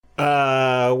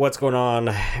What's going on,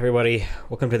 everybody?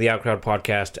 Welcome to the Outcrowd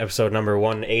Podcast, episode number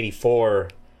 184.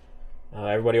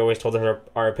 Everybody always told us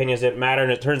our opinions didn't matter,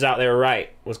 and it turns out they were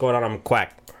right. What's going on? I'm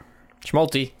Quack.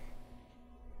 Schmalti.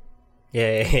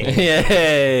 Yay.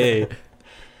 Yay!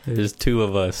 There's two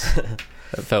of us.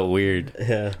 That felt weird.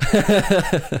 Yeah.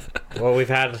 Well, we've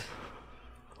had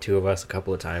two of us a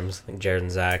couple of times. I think Jared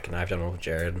and Zach, and I've done one with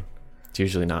Jared. It's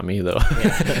usually not me, though.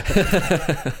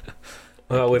 Yeah.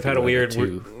 Well, we've had a weird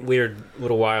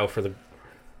little while for the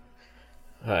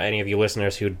any of you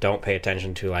listeners who don't pay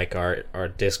attention to like our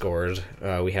Discord.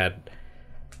 We had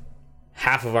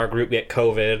half of our group get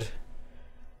COVID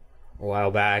a while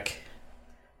back,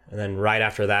 and then right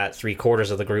after that,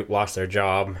 3/4 of the group lost their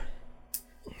job,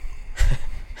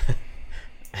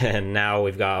 and now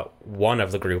we've got one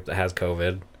of the group that has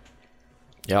COVID.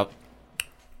 Yep.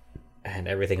 And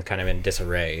everything's kind of in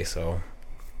disarray. So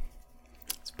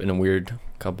it's been a weird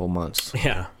couple months.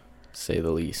 Yeah, to say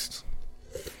the least.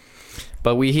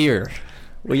 But we here.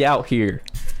 We out here.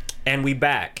 And we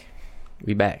back.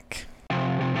 We back.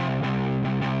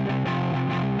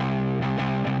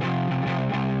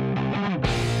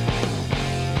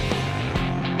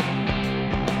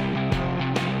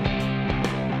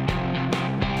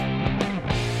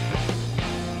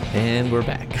 And we're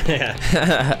back.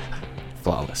 Yeah.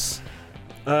 Flawless.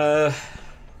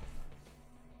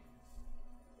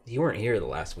 You weren't here the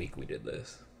last week we did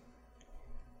this.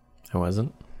 I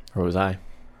wasn't? Or was I?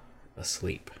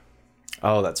 Asleep.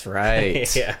 Oh, that's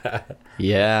right. Yeah.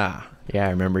 Yeah. Yeah, I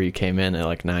remember you came in at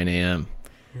like 9 a.m.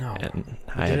 No, and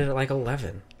I did it at like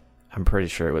 11. I'm pretty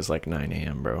sure it was like 9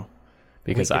 a.m., bro.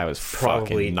 Because I was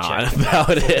probably fucking not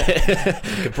about it.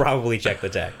 You could probably check the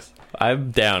text.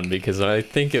 I'm down because I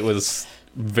think it was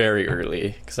very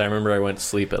early. Because I remember I went to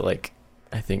sleep at like,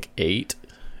 I think 8.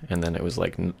 And then it was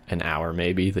like an hour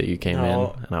maybe that you came in.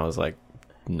 And I was like,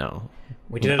 no.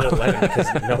 We did it at 11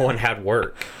 because no one had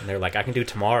work. And they're like, I can do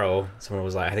tomorrow. Someone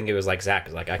was like, I think it was like Zach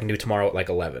was like, I can do tomorrow at like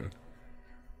 11.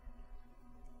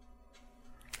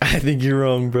 I think you're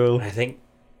wrong, bro. I think,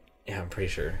 yeah, I'm pretty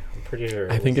sure.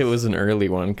 I think it was an early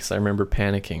one because I remember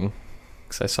panicking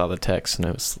because I saw the text and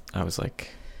I was like,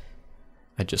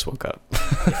 I just woke up.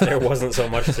 If there wasn't so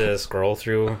much to scroll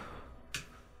through.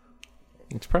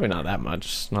 It's probably not that much.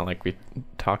 It's not like we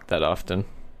talk that often.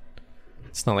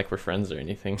 It's not like we're friends or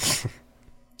anything.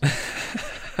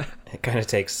 It kind of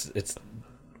takes, it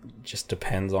just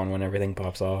depends on when everything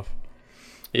pops off.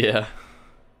 Yeah.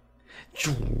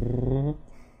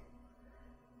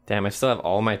 Damn, I still have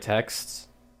all my texts.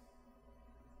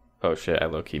 Oh shit, I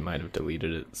low-key might have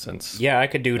deleted it since. Yeah, I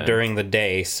could do then. During the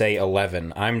day, say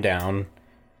 11. I'm down.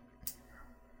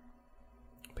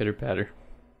 Pitter patter.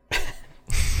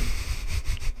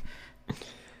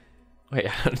 Wait,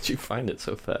 how did you find it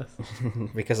so fast?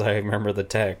 Because I remember the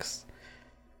text.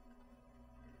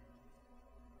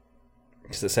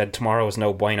 Because it said, tomorrow is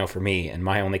no bueno for me, and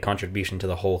my only contribution to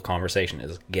the whole conversation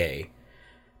is gay.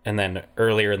 And then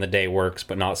earlier in the day works,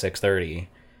 but not 6:30.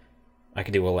 I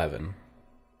could do 11.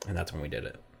 And that's when we did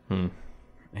it. And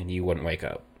you wouldn't wake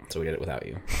up, so we did it without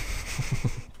you.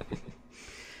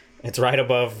 It's right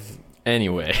above...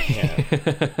 Anyway.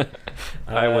 Yeah.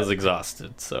 I was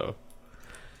exhausted, so...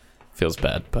 Feels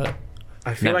bad, but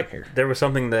I feel like there was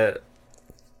something that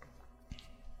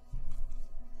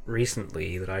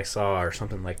recently that I saw or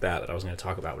something like that I was going to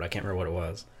talk about, but I can't remember what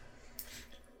it was.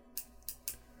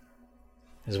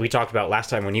 As we talked about last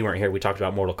time when you weren't here, we talked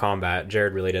about Mortal Kombat.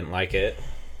 Jared really didn't like it.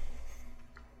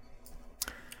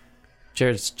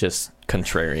 Jared's just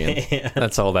contrarian. Yeah.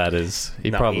 That's all that is.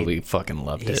 He probably fucking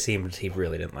loved it. He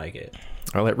really didn't like it.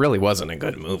 Well, it really wasn't a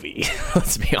good movie.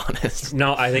 Let's be honest.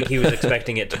 No, I think he was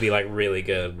expecting it to be like really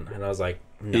good, and I was like,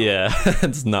 no. Yeah,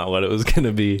 that's not what it was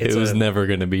gonna be. It was never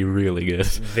gonna be really good.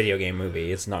 Video game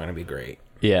movie. It's not gonna be great.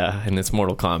 Yeah, and it's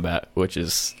Mortal Kombat, which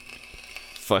is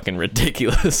fucking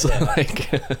ridiculous. Yeah. Like,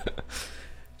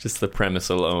 just the premise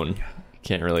alone, you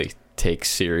can't really take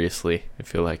seriously, I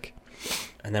feel like.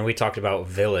 And then we talked about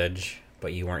Village,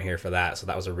 but you weren't here for that, so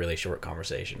that was a really short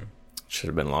conversation. Should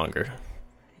have been longer.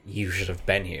 You should have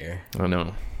been here. Oh,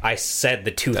 no. I said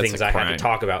the two things I had to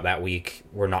talk about that week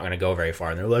were not going to go very far.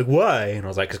 And they're like, why? And I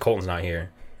was like, because Colton's not here.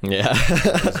 Yeah.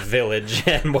 It was Village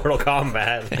and Mortal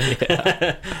Kombat.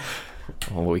 Yeah.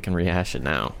 Well, we can rehash it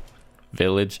now.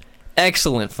 Village.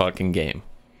 Excellent fucking game.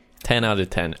 10 out of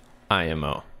 10.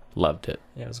 IMO. Loved it.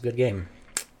 Yeah, it was a good game.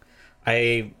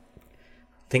 I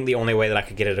think the only way that I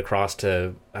could get it across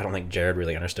to... I don't think Jared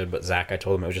really understood, but Zach, I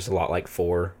told him it was just a lot like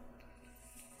 4.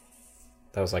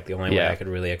 That was like the only way I could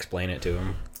really explain it to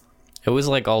him. It was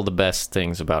like all the best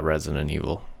things about Resident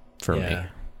Evil for me.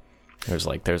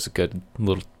 There's a good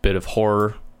little bit of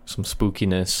horror, some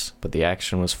spookiness, but the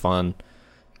action was fun.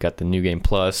 Got the New Game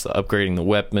Plus, the upgrading the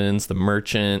weapons, the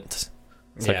merchant.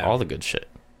 It's like all the good shit.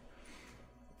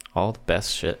 All the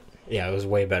best shit. Yeah, it was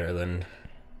way better than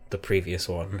the previous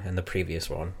one and the previous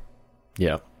one.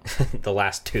 Yeah. The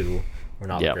last two were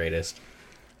not the greatest.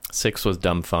 6 was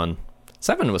dumb fun.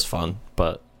 7 was fun,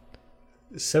 but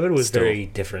 7 was very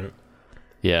different.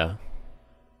 Yeah.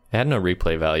 It had no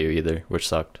replay value either, which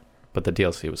sucked. But the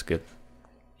DLC was good.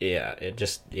 Yeah, it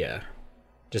just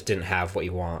didn't have what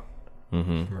you want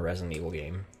from a Resident Evil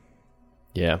game.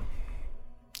 Yeah.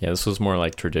 Yeah, this was more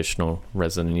like traditional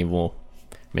Resident Evil.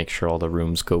 Make sure all the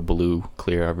rooms go blue,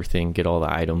 clear everything, get all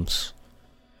the items.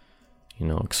 You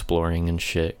know, exploring and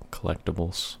shit,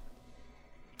 collectibles.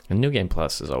 And New Game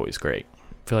Plus is always great.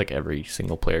 I feel like every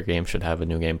single player game should have a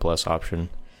New Game Plus option.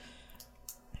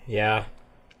 Yeah.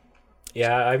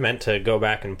 Yeah, I meant to go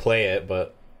back and play it,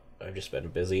 but I've just been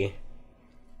busy.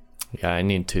 Yeah, I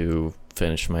need to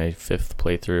finish my 5th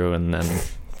playthrough and then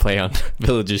play on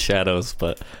Village of Shadows,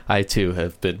 but I too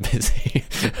have been busy.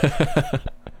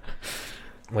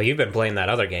 Well, you've been playing that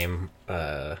other game,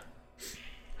 Hood.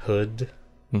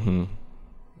 Mm-hmm.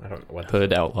 I don't know what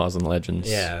Hood, Outlaws and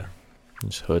Legends. Yeah.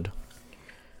 Just Hood.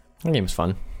 That game's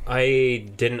fun. I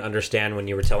didn't understand when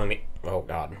you were telling me... Oh,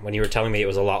 God. When you were telling me it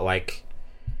was a lot like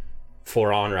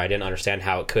For Honor, I didn't understand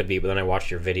how it could be, but then I watched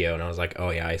your video and I was like, oh,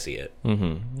 yeah, I see it.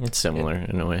 Mm-hmm. It's similar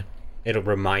in a way. It'll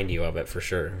remind you of it for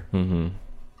sure. Mm-hmm.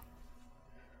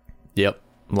 Yep.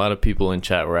 A lot of people in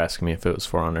chat were asking me if it was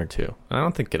For Honor too. I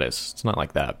don't think it is. It's not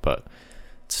like that, but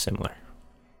it's similar.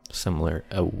 Similar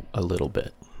a little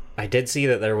bit. I did see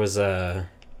that there was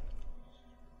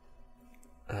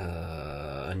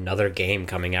another game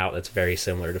coming out that's very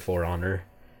similar to For Honor.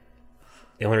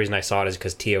 The only reason I saw it is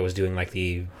because Tio was doing like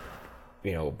the,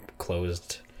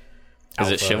 closed. Is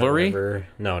it Chivalry?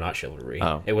 No, not Chivalry.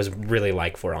 Oh. It was really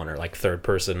like For Honor, like third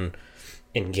person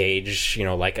engage,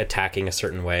 like attacking a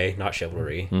certain way, not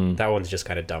Chivalry. That one's just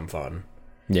kind of dumb fun.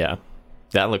 Yeah.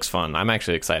 That looks fun. I'm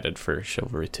actually excited for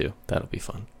Chivalry too. That'll be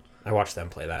fun. I watched them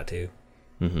play that too.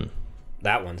 Mm-hmm.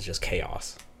 That one's just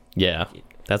chaos. Yeah.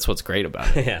 That's what's great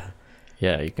about it. Yeah.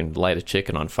 Yeah, you can light a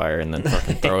chicken on fire and then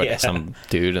fucking throw it at some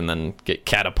dude and then get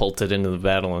catapulted into the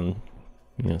battle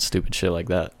and stupid shit like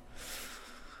that.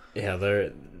 Yeah,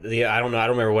 I don't know. I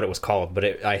don't remember what it was called,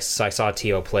 but I saw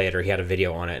Tio play it, or he had a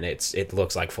video on it, and it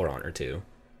looks like For Honor too.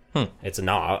 It's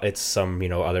not. It's some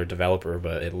other developer,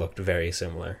 but it looked very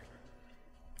similar.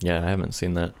 Yeah, I haven't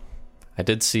seen that. I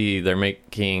did see they're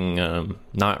making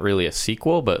not really a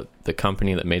sequel, but the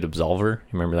company that made Absolver.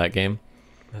 You remember that game?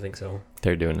 I think so.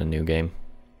 They're doing a new game,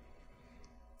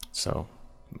 so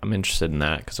I'm interested in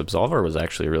that because Absolver was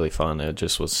actually really fun. It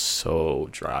just was so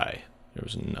dry. There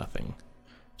was nothing.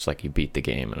 It's like you beat the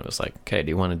game and it was like, okay, do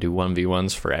you want to do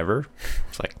 1v1s forever?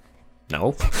 It's like,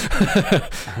 nope.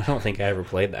 I don't think I ever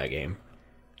played that game.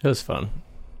 It was fun.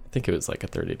 I think it was like a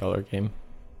 $30 game.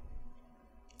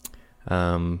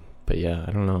 But yeah,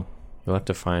 I don't know. You'll have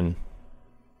to find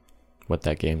what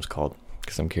that game's called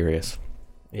because I'm curious.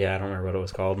 Yeah, I don't remember what it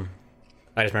was called.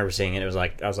 I just remember seeing it. It was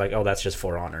like, I was like, oh, that's just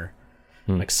For Honor.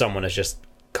 Like someone is just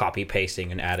copy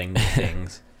pasting and adding new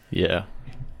things. Yeah.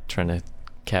 Trying to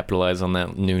capitalize on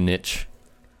that new niche.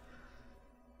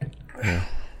 Yeah.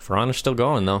 For Honor's still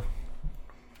going though.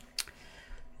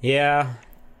 Yeah.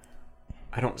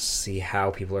 I don't see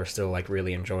how people are still like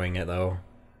really enjoying it though.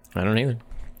 I don't either.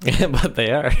 But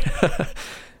they are.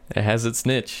 It has its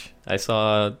niche. I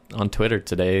saw on Twitter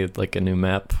today like a new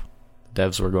map.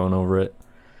 Devs were going over it.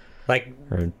 Like,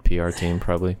 or PR team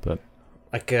probably, but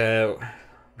like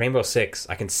Rainbow Six,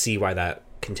 I can see why that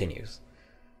continues.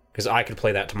 Because I could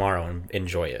play that tomorrow and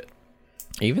enjoy it.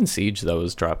 Even Siege though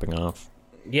is dropping off.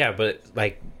 Yeah, but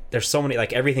like there's so many,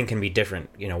 like everything can be different,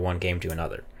 one game to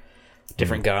another.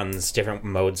 Different guns, different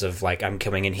modes of like I'm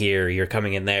coming in here, you're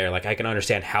coming in there. Like I can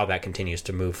understand how that continues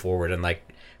to move forward and like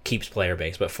keeps player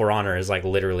base. But For Honor is like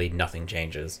literally nothing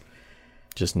changes.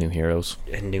 Just new heroes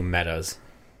and new metas.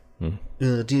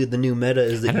 Dude, the new meta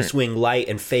is that you swing light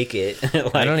and fake it.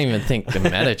 Like, I don't even think the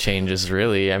meta changes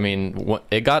really. I mean,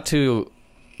 it got to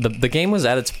the game was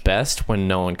at its best when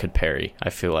no one could parry. I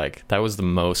feel like that was the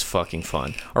most fucking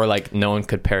fun, or like no one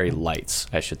could parry lights.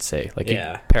 I should say, like you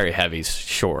parry heavies,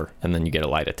 sure, and then you get a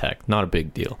light attack, not a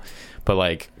big deal. But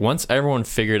like once everyone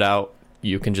figured out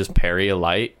you can just parry a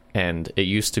light, and it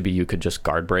used to be you could just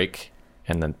guard break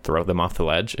and then throw them off the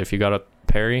ledge if you got a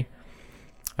parry.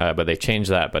 But they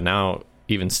changed that. But now,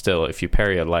 even still, if you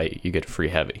parry a light, you get a free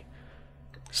heavy.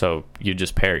 So you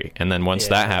just parry. And then once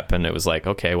that happened, it was like,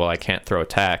 okay, well, I can't throw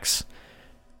attacks.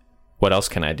 What else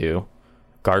can I do?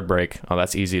 Guard break. Oh,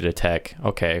 that's easy to tech.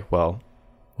 Okay, well,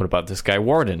 What about this guy,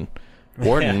 Warden?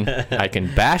 Warden, I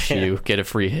can bash you, get a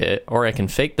free hit, or I can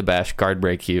fake the bash, guard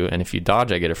break you, and if you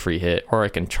dodge, I get a free hit, or I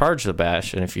can charge the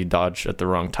bash, and if you dodge at the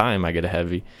wrong time, I get a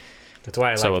heavy. That's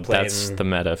why I like playing... that's the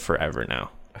meta forever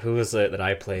now. Who was it that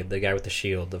I played? The guy with the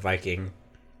shield, the Viking.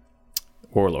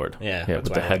 Warlord. Yeah,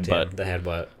 with the headbutt. The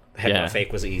headbutt. The headbutt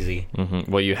fake was easy.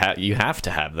 Mm-hmm. Well, you have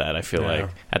to have that, I feel like.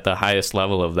 At the highest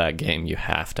level of that game, you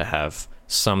have to have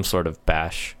some sort of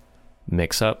bash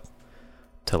mix-up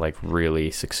to, like, really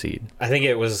succeed. I think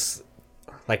it was,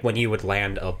 like, when you would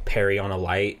land a parry on a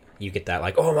light, you get that,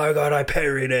 like, oh my god, I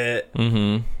parried it.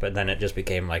 Mm-hmm. But then it just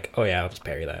became like, oh yeah, I'll just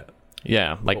parry that.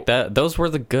 Yeah, like that. Those were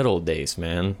the good old days,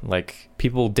 man. Like,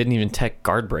 people didn't even tech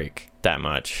guard break that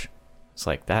much. It's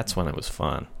like, that's when it was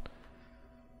fun.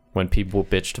 When people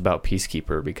bitched about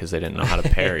Peacekeeper because they didn't know how to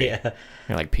parry. Yeah.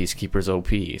 You're like, Peacekeeper's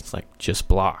OP. It's like, just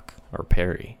block or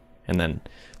parry. And then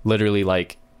literally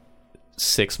like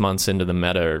 6 months into the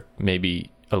meta, or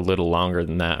maybe a little longer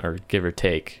than that, or give or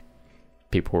take,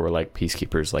 people were like,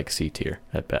 Peacekeeper's like C tier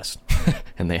at best.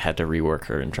 And they had to rework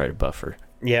her and try to buff her.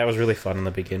 Yeah, it was really fun in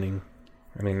the beginning.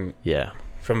 I mean, yeah,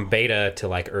 from beta to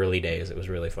like early days, it was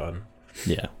really fun.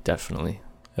 Yeah, definitely.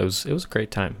 It was a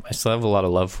great time. I still have a lot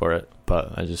of love for it,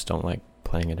 but I just don't like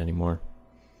playing it anymore.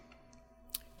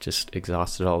 Just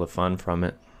exhausted all the fun from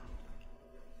it.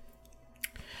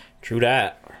 True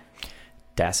that.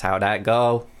 That's how that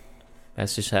go.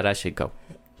 That's just how that should go.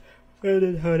 That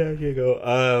is how that should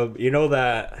go. You know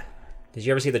that... Did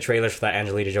you ever see the trailers for that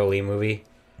Angelina Jolie movie?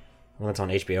 Well, it's on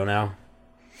HBO now.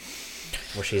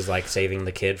 Where she's like saving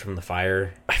the kid from the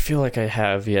fire. I feel like I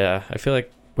have, yeah. I feel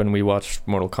like when we watched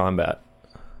Mortal Kombat,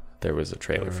 there was a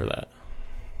trailer for that.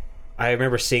 I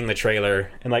remember seeing the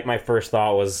trailer, and like my first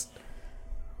thought was,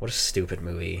 what a stupid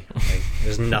movie. Like,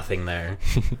 there's nothing there.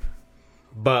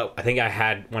 But I think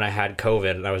when I had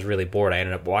COVID and I was really bored, I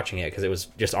ended up watching it because it was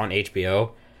just on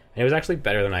HBO, and it was actually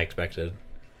better than I expected.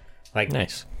 Like,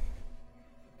 nice.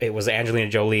 It was Angelina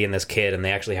Jolie and this kid, and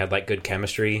they actually had like good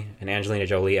chemistry, and Angelina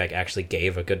Jolie like actually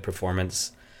gave a good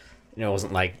performance. You know, it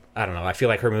wasn't like, I don't know, I feel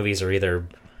like her movies are either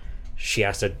she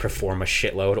has to perform a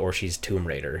shitload or she's Tomb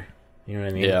Raider. You know what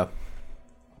I mean? Yeah.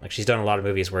 Like, she's done a lot of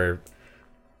movies where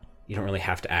you don't really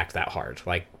have to act that hard.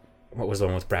 Like, what was the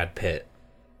one with Brad Pitt?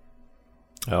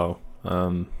 Oh,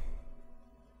 the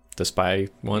spy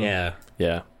one? Yeah.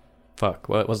 Yeah. Fuck,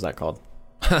 what was that called?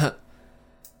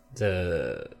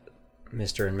 The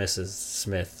Mr. and Mrs.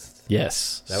 Smith.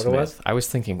 Yes. Is that what it was? I was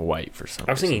thinking White for some reason.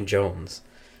 I was thinking Jones.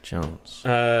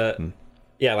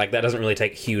 Yeah, like that doesn't really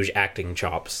take huge acting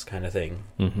chops kind of thing.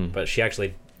 Mm-hmm. But she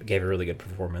actually gave a really good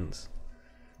performance.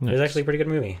 Nice. It was actually a pretty good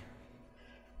movie.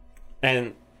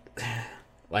 And,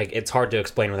 like, it's hard to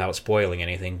explain without spoiling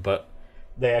anything, but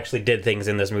they actually did things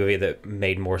in this movie that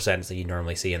made more sense than you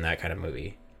normally see in that kind of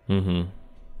movie. Mm-hmm.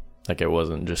 Like, it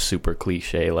wasn't just super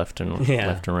cliche left and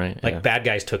right. Like, bad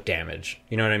guys took damage.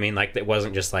 You know what I mean? Like, it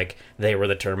wasn't just like they were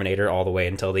the Terminator all the way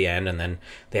until the end, and then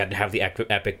they had to have the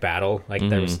epic battle. Like,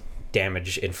 there was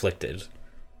damage inflicted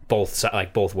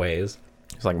both ways.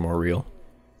 It's like more real.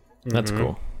 That's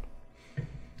cool.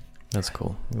 That's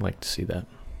cool. I like to see that.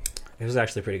 It was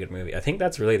actually a pretty good movie. I think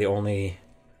that's really the only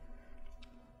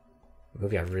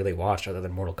movie I've really watched other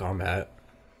than Mortal Kombat.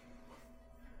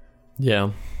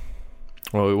 Yeah.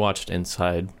 Well, we watched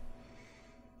Inside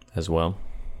as well.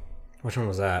 Which one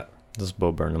was that? This is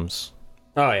Bo Burnham's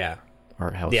Oh, yeah.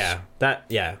 art house. Yeah.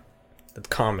 That's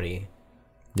comedy.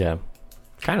 Yeah.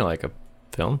 Kind of like a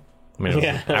film. I mean, it was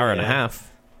an hour and a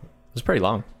half. It was pretty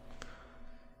long.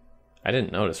 I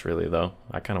didn't notice really, though.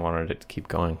 I kind of wanted it to keep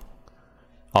going.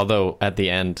 Although, at the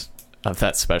end of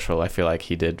that special, I feel like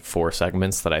he did 4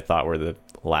 segments that I thought were the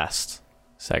last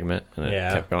segment, and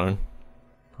it kept going.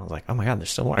 I was like, oh my god,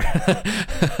 there's still more.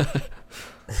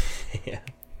 Yeah.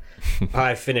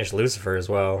 I finished Lucifer as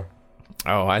well.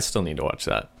 Oh, I still need to watch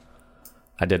that.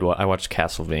 I watched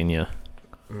Castlevania.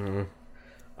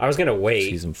 I was gonna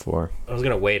wait. Season 4. I was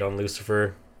gonna wait on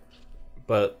Lucifer,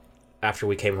 but after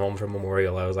we came home from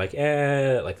Memorial, I was like,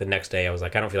 like the next day, I was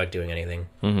like, I don't feel like doing anything.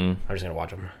 I'm just gonna watch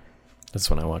them.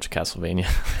 That's when I watched Castlevania.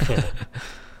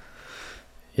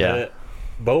 Yeah.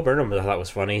 Bo Burnham, I thought was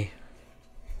funny.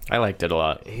 I liked it a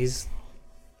lot.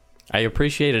 I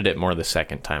appreciated it more the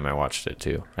second time I watched it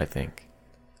too, I think.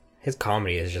 His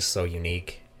comedy is just so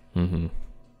unique.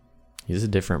 He's a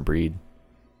different breed.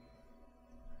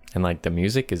 And like the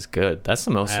music is good. That's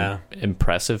the most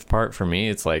impressive part for me.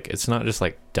 It's like, it's not just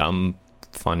like dumb,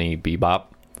 funny bebop.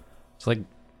 It's like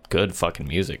good fucking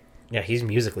music. Yeah, he's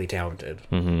musically talented.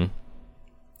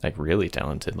 Like really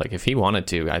talented. Like if he wanted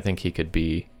to, I think he could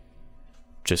be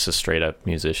just a straight up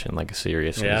musician, like a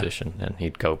serious musician, and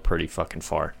he'd go pretty fucking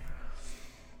far.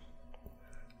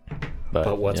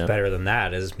 But what's better than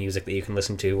that is music that you can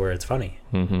listen to where it's funny.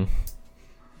 Mm-hmm.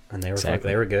 And they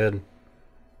were good.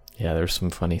 Yeah, there's some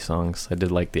funny songs. I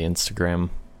did like the Instagram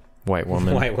White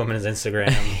Woman. White Woman's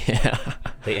Instagram. Yeah.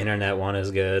 The internet one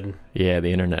is good. Yeah,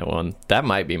 the internet one. That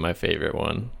might be my favorite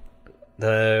one.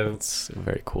 It's a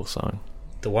very cool song.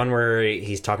 The one where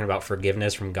he's talking about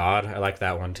forgiveness from God, I like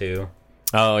that one too.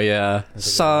 Oh yeah.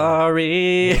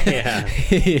 Sorry. Yeah.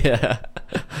 Yeah.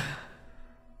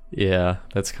 Yeah,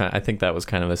 I think that was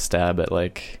kind of a stab at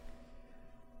like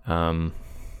I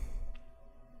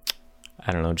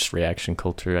don't know, just reaction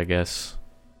culture, I guess.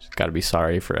 Just got to be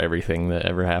sorry for everything that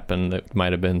ever happened that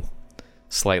might have been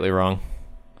slightly wrong.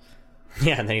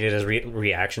 Yeah, and then he did his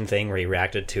reaction thing where he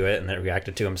reacted to it and then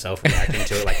reacted to himself reacting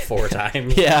to it like 4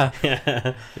 times. Yeah.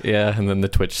 Yeah, and then the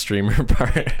Twitch streamer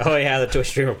part. Oh, yeah, the Twitch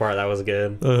streamer part, that was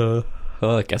good.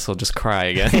 Well, I guess I'll just cry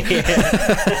again.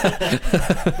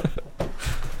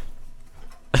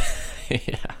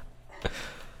 Yeah.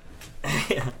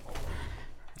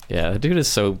 Yeah, the dude is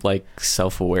so, like,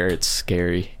 self-aware, it's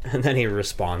scary. And then he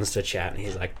responds to chat, and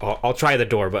he's like, I'll try the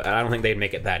door, but I don't think they'd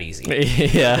make it that easy.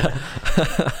 Yeah.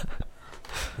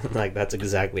 Like, that's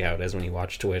exactly how it is when you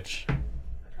watch Twitch.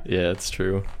 Yeah, it's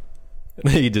true.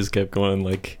 He just kept going,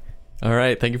 like, all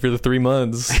right, thank you for the 3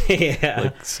 months. Yeah.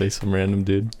 Like, say some random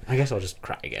dude. I guess I'll just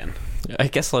cry again. I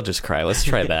guess I'll just cry. Let's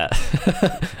try that.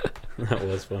 That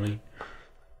was funny.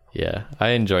 Yeah,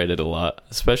 I enjoyed it a lot,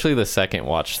 especially the second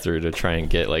watch through to try and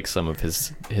get like some of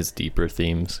his deeper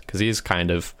themes, because he's kind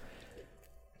of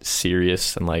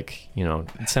serious and like, you know,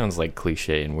 it sounds like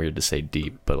cliche and weird to say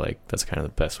deep, but like that's kind of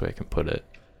the best way I can put it.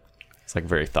 It's like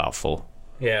very thoughtful.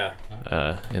 Yeah.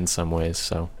 In some ways,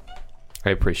 so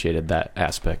I appreciated that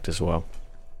aspect as well.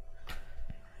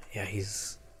 Yeah,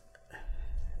 it's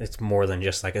more than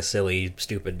just like a silly,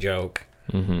 stupid joke.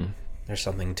 Mm-hmm. There's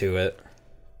something to it.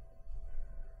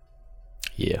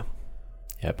 Yeah.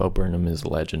 Yeah, Bo Burnham is a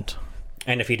legend.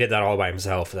 And if he did that all by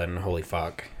himself, then holy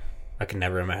fuck. I can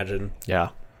never imagine. Yeah.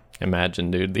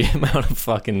 Imagine, dude, the amount of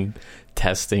fucking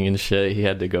testing and shit he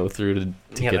had to go through to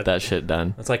get that shit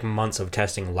done. It's like months of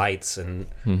testing lights and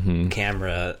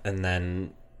camera and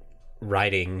then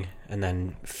writing and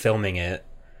then filming it.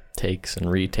 Takes and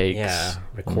retakes. Yeah,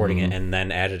 recording it and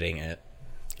then editing it.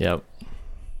 Yep.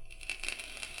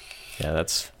 Yeah,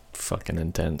 that's fucking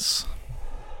intense.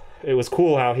 It was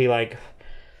cool how he like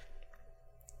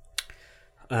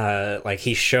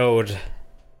he showed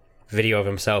video of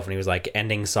himself and he was like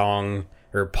ending song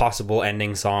or possible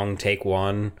ending song take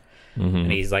 1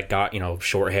 and he's like got, you know,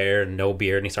 short hair and no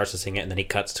beard and he starts to sing it and then he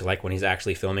cuts to like when he's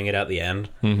actually filming it at the end.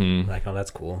 Like, oh,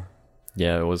 that's cool.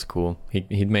 Yeah, it was cool.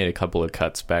 He'd made a couple of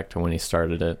cuts back to when he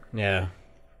started it. Yeah,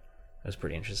 that was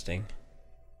pretty interesting.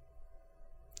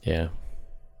 Yeah,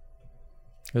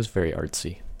 it was very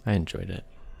artsy. I enjoyed it.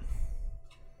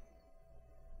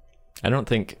 I don't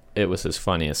think it was his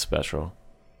funniest special.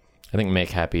 I think Make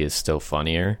Happy is still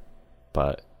funnier,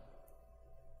 but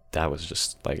that was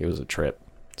just, like, it was a trip.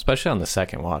 Especially on the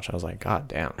second watch, I was like, God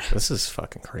damn, this is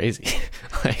fucking crazy.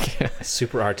 Like,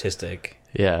 super artistic.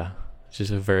 Yeah. It's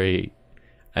just a very...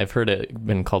 I've heard it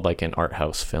been called, like, an art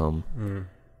house film.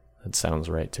 That sounds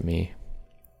right to me.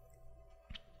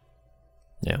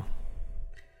 Yeah.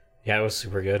 Yeah, it was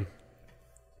super good.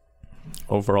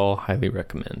 Overall, highly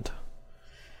recommend.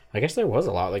 I guess there was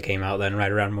a lot that came out then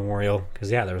right around Memorial. Because,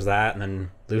 yeah, there was that, and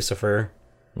then Lucifer.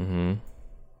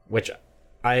 Which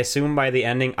I assume by the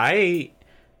ending... I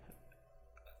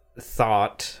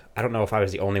thought... I don't know if I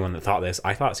was the only one that thought this.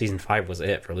 I thought season 5 was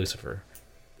it for Lucifer.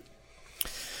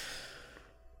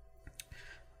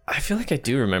 I feel like I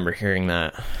do remember hearing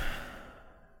that.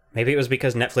 Maybe it was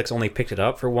because Netflix only picked it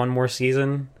up for one more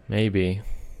season. Maybe.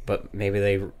 But maybe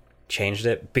they changed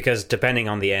it. Because depending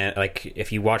on the end... Like,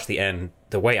 if you watch the end...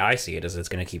 The way I see it is it's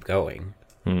going to keep going.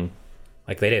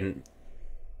 Like, they didn't...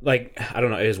 Like, I don't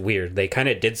know, it was weird. They kind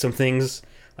of did some things,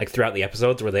 like, throughout the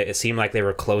episodes where it seemed like they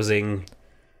were closing,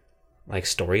 like,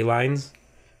 storylines.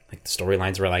 Like, the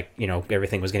storylines were, like, you know,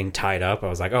 everything was getting tied up. I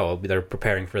was like, oh, they're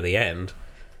preparing for the end.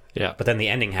 Yeah. But then the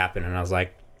ending happened, and I was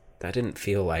like, that didn't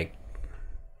feel like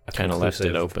a kind of left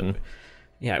it open.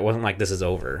 Yeah, it wasn't like this is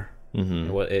over.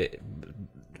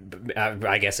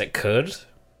 I guess it could.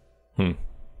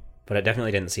 But it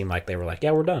definitely didn't seem like they were like,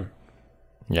 yeah, we're done.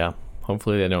 Yeah.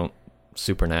 Hopefully they don't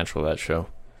supernatural that show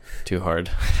too hard.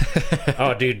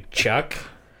 Oh, dude, Chuck.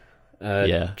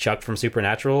 Yeah. Chuck from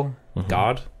Supernatural.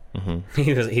 God.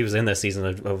 He was in this season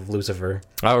of Lucifer.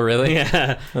 Oh, really?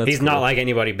 Yeah. He's cool. Not like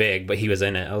anybody big, but he was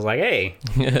in it. I was like, hey.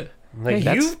 Like,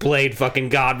 hey, you've played fucking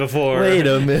God before. Wait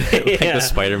a minute. Like the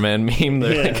Spider-Man meme.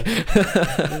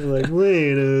 They're like,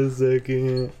 wait a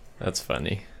second. That's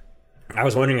funny. I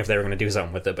was wondering if they were going to do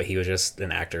something with it, but he was just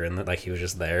an actor and like he was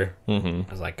just there. I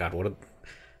was like, God,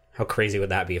 how crazy would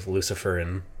that be if Lucifer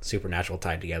and Supernatural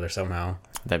tied together somehow?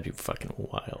 That'd be fucking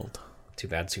wild. Too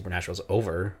bad Supernatural's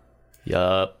over.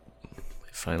 Yup.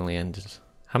 It finally ended.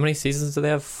 How many seasons do they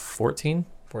have? 14?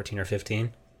 14 or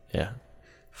 15. Yeah.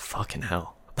 Fucking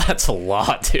hell. That's a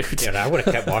lot, dude. Yeah, I would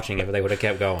have kept watching it, but they would have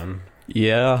kept going.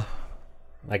 Yeah.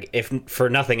 Like, if for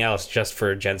nothing else, just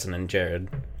for Jensen and Jared.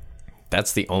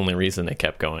 That's the only reason they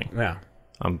kept going. Yeah.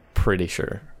 I'm pretty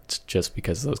sure. It's just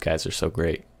because those guys are so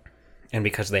great. And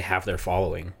because they have their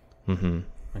following.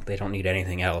 Like, they don't need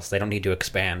anything else. They don't need to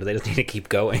expand. They just need to keep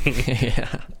going.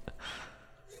 Yeah.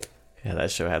 Yeah,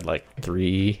 that show had like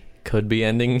 3 could-be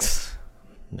endings.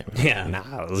 Yeah.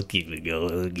 Nah, let's keep it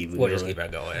going. We'll just keep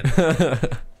it going.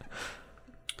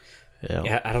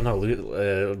 Yeah, I don't know.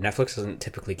 Netflix doesn't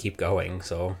typically keep going,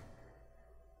 so...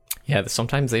 Yeah,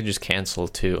 sometimes they just cancel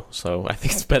too, so I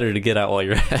think it's better to get out while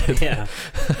you're ahead. Yeah.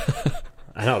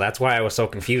 I know, that's why I was so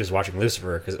confused watching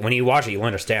Lucifer, because when you watch it, you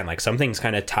understand, like, some things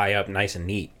kind of tie up nice and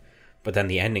neat, but then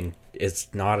the ending is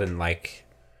not in, like...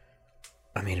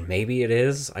 I mean, maybe it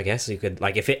is. I guess you could...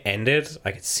 Like, if it ended,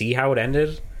 I could see how it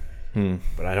ended,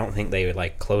 but I don't think they would,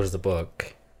 like, close the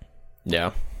book.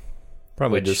 Yeah.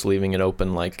 Probably just leaving it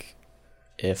open, like,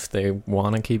 if they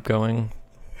want to keep going.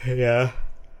 Yeah.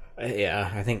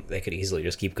 Yeah, I think they could easily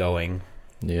just keep going.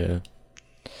 Yeah.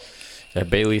 Yeah,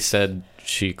 Bailey said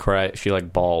she cried, she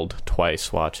like bawled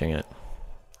twice watching it.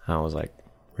 I was like,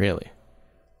 really?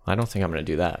 I don't think I'm going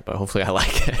to do that, but hopefully I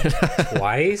like it.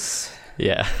 Twice?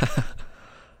 Yeah.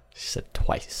 She said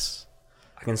twice.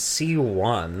 I can see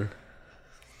one.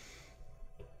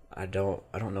 I don't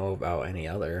know about any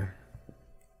other.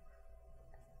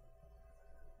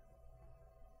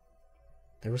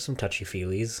 There was some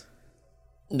touchy-feelies.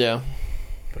 Yeah.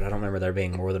 But I don't remember there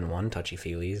being more than one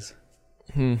touchy-feelies.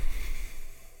 I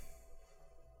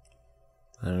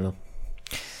don't know.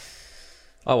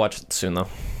 I'll watch it soon, though.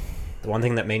 The one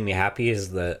thing that made me happy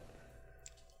is that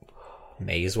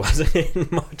Maze wasn't in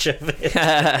much of it.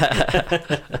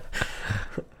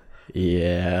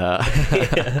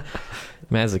 Yeah.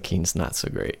 Mazikeen's not so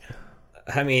great.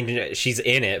 I mean, she's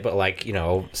in it, but, like, you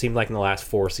know, seemed like in the last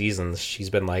 4 seasons, she's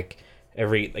been, like,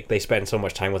 they spend so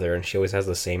much time with her, and she always has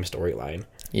the same storyline.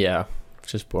 Yeah,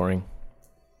 it's just boring.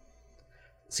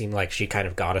 Seemed like she kind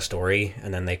of got a story,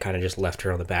 and then they kind of just left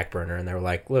her on the back burner, and they were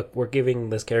like, look, we're giving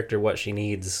this character what she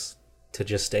needs to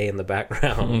just stay in the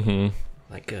background.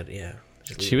 Like, good, yeah.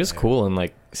 She was cool in,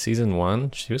 like, season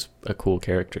 1. She was a cool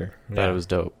character. I thought it was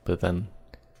dope, but then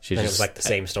it was like the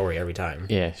same story every time.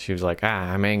 Yeah, she was like,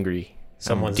 I'm angry.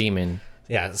 I'm a demon.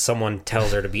 Yeah, someone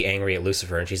tells her to be angry at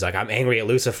Lucifer, and she's like, I'm angry at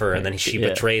Lucifer, and then she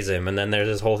betrays him, and then there's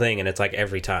this whole thing, and it's like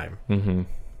every time.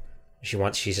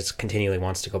 She just continually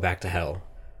wants to go back to hell.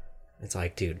 It's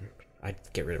like, dude, I'd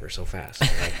get rid of her so fast.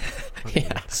 Like,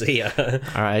 Yeah. See ya.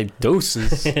 All right,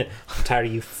 doses. I'm tired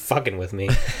of you fucking with me.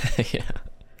 Yeah.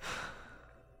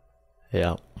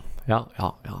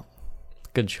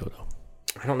 Good show, though.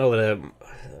 I don't know that...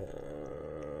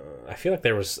 I feel like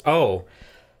there was... Oh,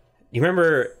 you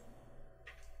remember...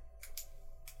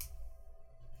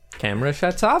 Camera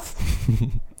shuts off.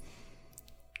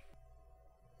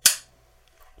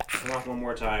 Turn off one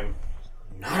more time.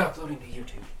 Not uploading to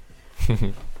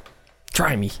YouTube.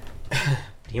 Try me. Do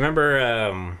you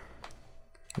remember?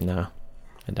 No,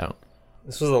 I don't.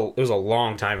 It was a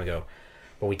long time ago,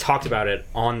 but we talked about it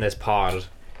on this pod.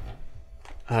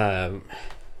 And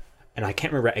I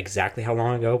can't remember exactly how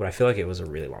long ago, but I feel like it was a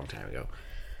really long time ago.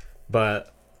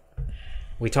 But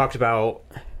we talked about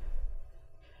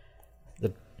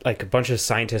a bunch of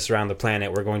scientists around the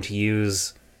planet were going to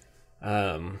use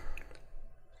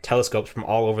telescopes from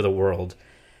all over the world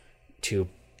to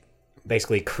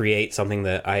basically create something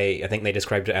that I think they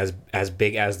described it as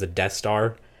big as the Death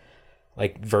Star,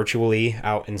 like virtually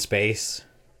out in space,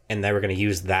 and they were going to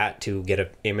use that to get an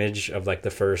image of like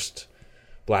the first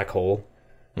black hole.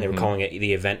 And they were calling it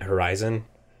the Event Horizon.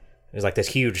 It was like this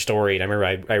huge story, and I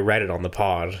remember I read it on the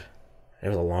pod. It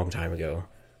was a long time ago.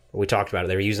 We talked about it.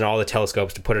 They were using all the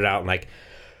telescopes to put it out and like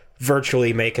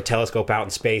virtually make a telescope out in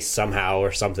space somehow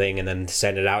or something, and then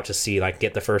send it out to see, like,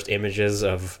 get the first images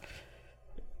of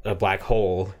a black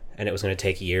hole, and it was going to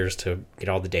take years to get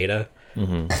all the data.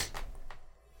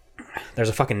 There's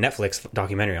a fucking Netflix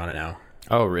documentary on it now.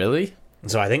 Oh, really?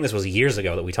 So I think this was years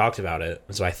ago that we talked about it.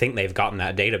 So I think they've gotten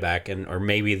that data back, or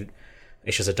maybe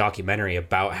it's just a documentary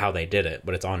about how they did it,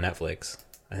 but it's on Netflix.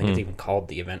 I think it's even called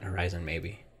The Event Horizon,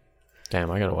 maybe. Damn,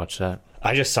 I gotta watch that.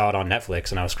 I just saw it on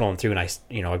Netflix, and I was scrolling through, and I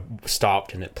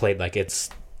stopped, and it played like its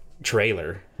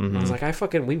trailer. I was like,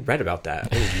 we read about that.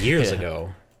 It was years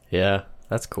ago. Yeah,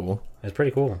 That's cool. It's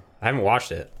pretty cool. I haven't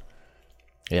watched it.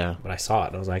 Yeah. But I saw it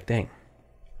and I was like, dang.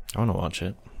 I want to watch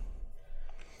it.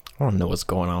 I want to know what's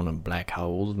going on in black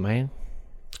holes, man.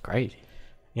 It's crazy.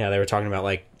 Yeah, they were talking about,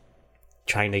 like,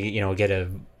 trying to, get a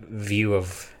view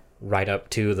of right up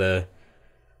to the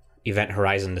event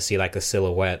horizon to see, like, the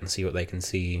silhouette and see what they can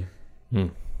see.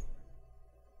 Because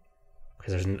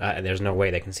there's no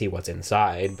way they can see what's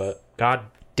inside, but god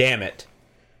damn it.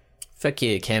 Fuck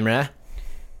you, camera.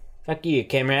 Fuck you,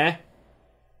 camera.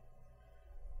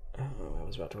 Oh, I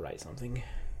was about to write something.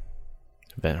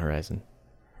 Event horizon.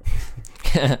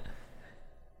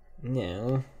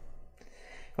 No.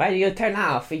 Why do you turn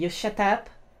off? Will you shut up?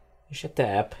 Shut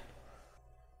up.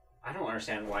 I don't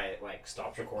understand why it, like,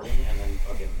 stops recording and then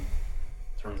fucking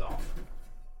turns off.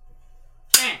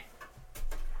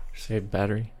 Save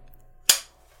battery.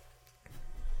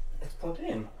 It's plugged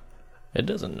in. It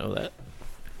doesn't know that.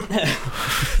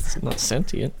 It's not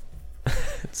sentient.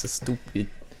 It's a stupid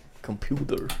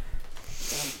computer.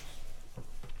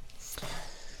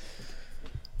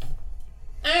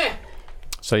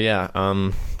 So yeah,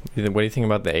 what do you think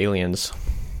about the aliens?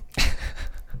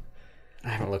 I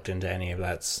haven't looked into any of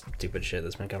that stupid shit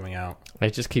that's been coming out. I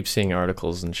just keep seeing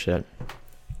articles and shit.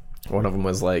 One of them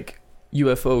was like,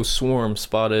 UFO swarm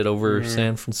spotted over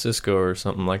San Francisco or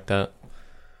something like that.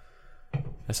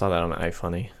 I saw that on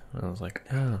iFunny. I was like,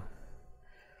 oh.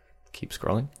 Keep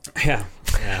scrolling. Yeah.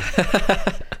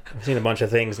 I've seen a bunch of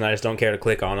things and I just don't care to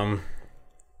click on them.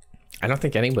 I don't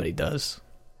think anybody does.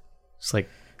 It's like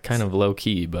kind of low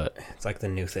key, but it's like the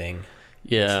new thing.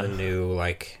 Yeah. It's the new,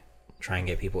 like, try and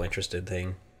get people interested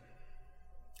thing.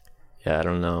 Yeah, I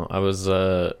don't know. I was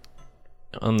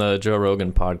on the Joe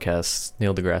Rogan podcast,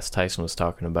 Neil deGrasse Tyson was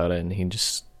talking about it, and he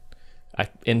just,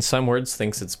 in some words,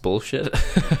 thinks it's bullshit.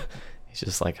 He's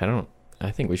just like,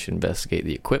 I think we should investigate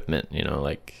the equipment,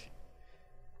 like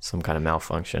some kind of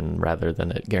malfunction rather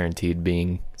than it guaranteed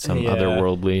being some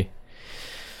otherworldly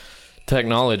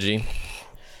technology.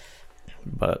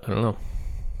 But I don't know.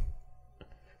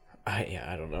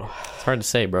 I don't know. It's hard to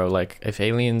say, bro. Like, if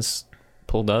aliens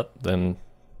pulled up, then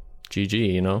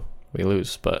GG, we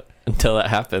lose. But until that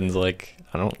happens, like,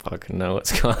 I don't fucking know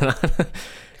what's going on.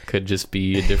 Could just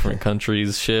be a different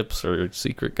country's ships or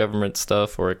secret government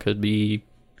stuff, or it could be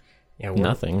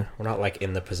nothing. We're not, like,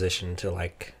 in the position to,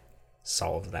 like,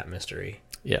 solve that mystery.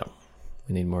 Yeah.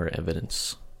 We need more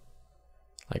evidence.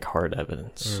 Like, hard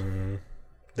evidence.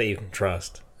 That you can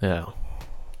trust. Yeah.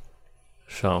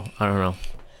 So, I don't know.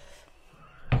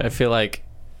 I feel like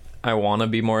I want to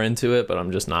be more into it, but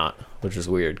I'm just not, which is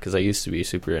weird because I used to be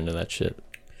super into that shit.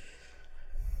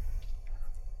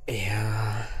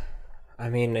 Yeah. I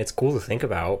mean, it's cool to think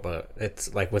about, but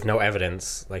it's like with no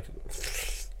evidence, like.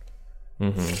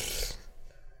 It's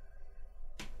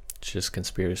just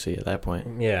conspiracy at that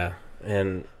point. Yeah.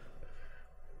 And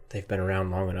they've been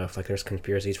around long enough. Like, there's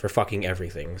conspiracies for fucking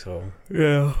everything, so.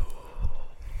 Yeah.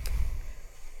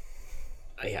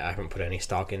 Yeah, I haven't put any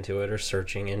stock into it or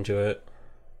searching into it.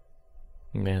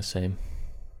 Yeah, same.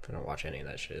 I don't watch any of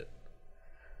that shit.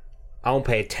 I don't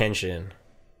pay attention.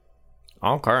 I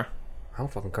don't care. I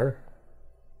don't fucking care.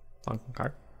 I don't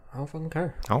care. I don't fucking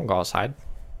care. I don't go outside.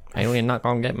 Alien not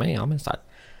gonna get me. I'm inside.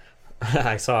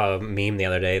 I saw a meme the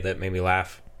other day that made me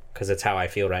laugh because it's how I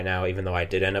feel right now, even though I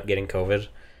did end up getting COVID.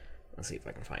 Let's see if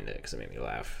I can find it because it made me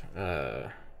laugh.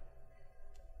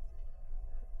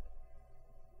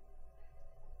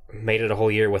 Made it a whole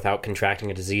year without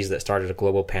contracting a disease that started a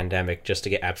global pandemic just to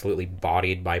get absolutely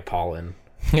bodied by pollen.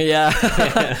 Yeah.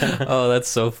 Oh, that's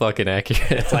so fucking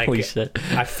accurate. It's like, holy shit.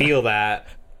 I feel that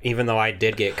even though I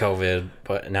did get COVID,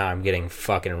 but now I'm getting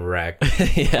fucking wrecked.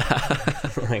 Yeah.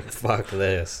 Like, fuck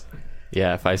this.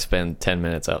 Yeah, if I spend 10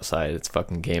 minutes outside, it's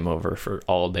fucking game over for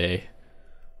all day.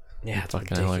 Yeah, it's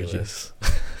fucking ridiculous.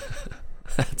 Allergies.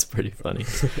 That's pretty funny.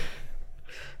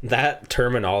 That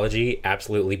terminology,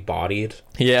 absolutely bodied.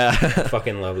 Yeah.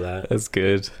 Fucking love that. That's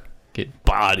good. Get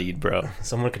bodied, bro.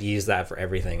 Someone could use that for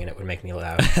everything and it would make me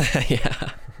laugh.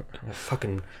 Yeah.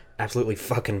 Fucking, absolutely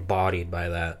fucking bodied by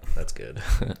that. That's good.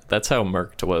 That's how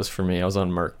murked was for me. I was on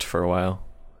murked for a while.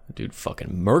 Dude fucking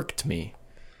murked me.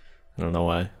 I don't know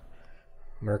why.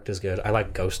 Murked is good. I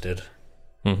like ghosted.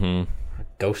 I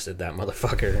ghosted that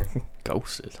motherfucker.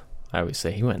 Ghosted. I always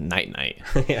say he went night-night.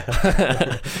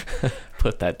 Yeah.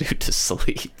 Put that dude to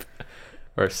sleep.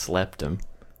 Or slept him.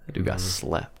 That dude got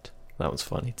slept. That was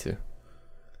funny, too.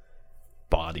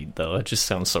 Bodied, though. It just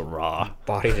sounds so raw.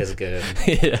 Bodied is good.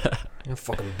 Yeah. You're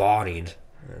fucking bodied.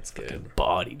 That's good. Fucking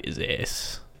bodied his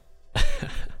ass.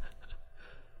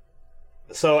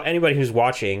 So, anybody who's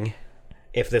watching,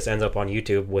 if this ends up on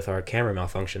YouTube with our camera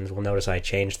malfunctions, will notice I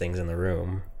changed things in the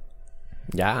room.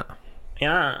 Yeah.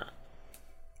 Yeah.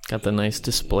 Got the nice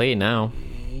display now.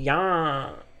 Yeah.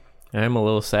 I'm a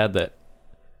little sad that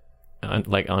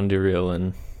like Anduril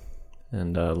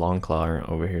and Longclaw aren't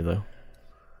over here though.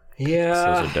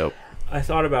 Yeah. Those are dope. I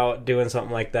thought about doing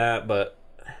something like that, but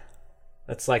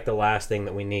that's like the last thing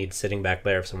that we need sitting back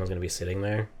there if someone's going to be sitting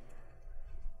there.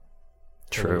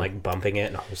 True. And, like bumping it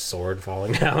and a whole sword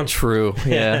falling down. True.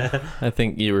 Yeah. I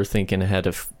think you were thinking ahead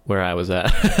of where I was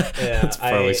at. Yeah. That's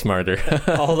probably smarter.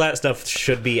 All that stuff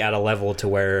should be at a level to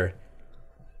where,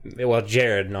 well,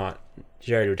 Jared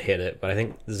would hit it, but I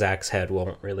think Zach's head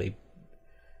won't really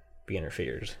be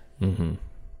interfered. Mm-hmm.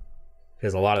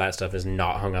 Because a lot of that stuff is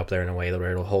not hung up there in a way that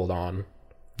it'll hold on.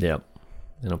 Yep.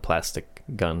 And a plastic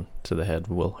gun to the head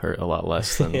will hurt a lot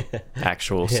less than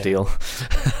actual steel.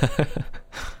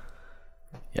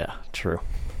 Yeah, true.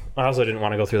 I also didn't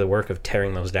want to go through the work of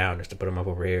tearing those down just to put them up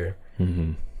over here.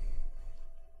 Mm-hmm.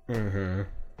 Mm-hmm.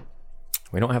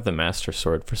 We don't have the Master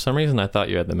Sword. For some reason, I thought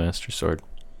you had the Master Sword.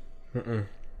 Mm-mm.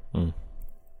 Mm.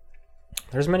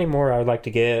 There's many more I would like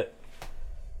to get.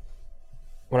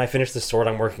 When I finish the sword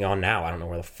I'm working on now, I don't know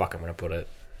where the fuck I'm going to put it.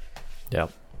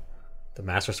 Yep. The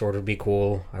Master Sword would be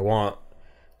cool. I want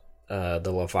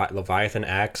the Leviathan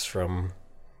Axe from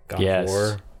God of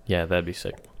War. Yeah, that'd be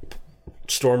sick.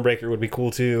 Stormbreaker would be cool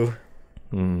too.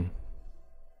 Mm.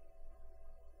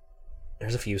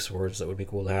 There's a few swords that would be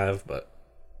cool to have, but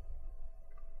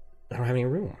I don't have any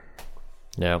room.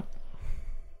 Yep.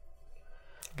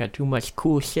 Got too much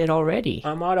cool shit already.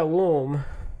 I'm out of room.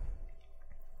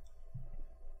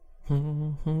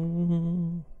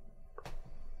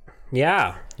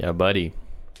 Yeah. Yeah, buddy.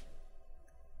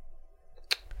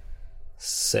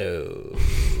 So...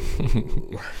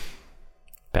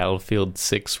 Battlefield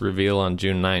 6 reveal on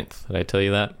June 9th. Did I tell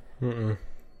you that? Mm-mm.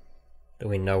 Do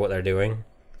we know what they're doing?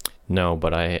 No,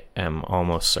 but I am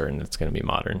almost certain it's going to be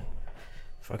modern.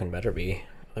 Fucking better be.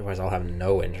 Otherwise I'll have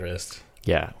no interest.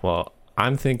 Yeah, well,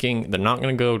 I'm thinking they're not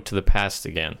going to go to the past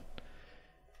again.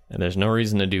 And there's no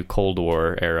reason to do Cold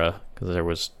War era because there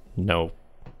was no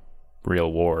real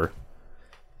war.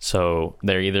 So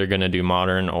they're either going to do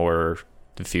modern or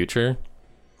the future.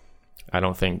 I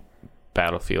don't think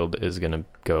Battlefield is going to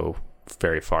go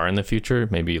very far in the future,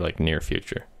 maybe like near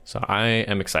future. So I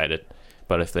am excited.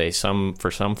 But if they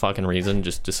for some fucking reason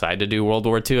just decide to do World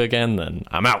War II again, then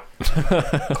I'm out.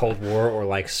 Cold War or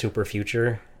like super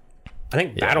future. I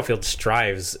think Battlefield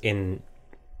strives in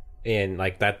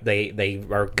like that they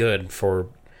are good for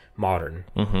modern.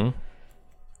 Mm-hmm.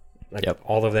 Like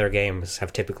all of their games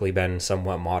have typically been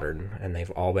somewhat modern, and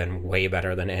they've all been way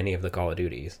better than any of the Call of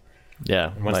Duties.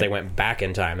 Yeah. And once they went back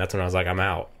in time, that's when I was like, I'm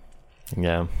out.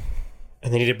 Yeah.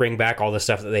 And they need to bring back all the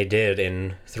stuff that they did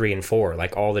in 3 and 4,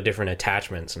 like all the different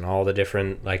attachments and all the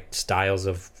different like styles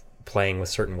of playing with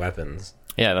certain weapons.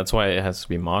 Yeah, that's why it has to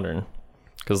be modern.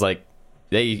 Because like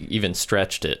they even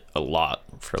stretched it a lot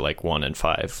for like 1 and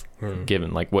 5,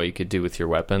 given like what you could do with your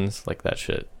weapons, like that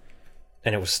shit.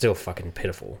 And it was still fucking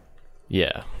pitiful.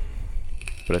 Yeah.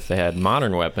 But if they had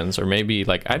modern weapons, or maybe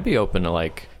like I'd be open to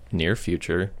like near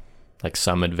future, like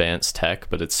some advanced tech,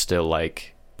 but it's still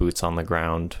like boots on the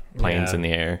ground, planes in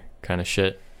the air kind of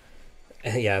shit.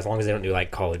 Yeah, as long as they don't do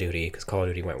like Call of Duty, because Call of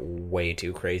Duty went way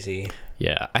too crazy.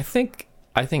 Yeah, I think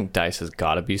DICE has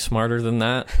got to be smarter than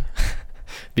that.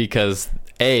 Because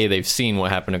they've seen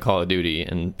what happened to Call of Duty,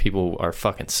 and people are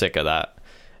fucking sick of that.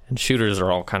 And shooters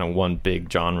are all kind of one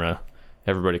big genre.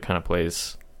 Everybody kind of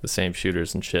plays the same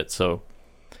shooters and shit. So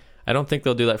I don't think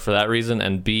they'll do that for that reason.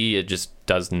 And B, it just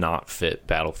does not fit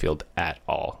Battlefield at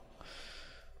all.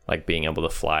 Like being able to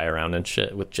fly around and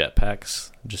shit with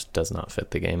jetpacks just does not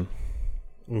fit the game.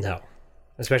 No,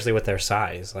 especially with their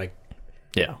size. Like,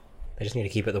 yeah, they just need to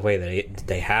keep it the way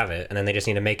they have it, and then they just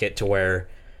need to make it to where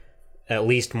at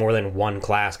least more than one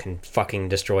class can fucking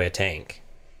destroy a tank.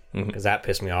 Because that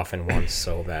pissed me off in 1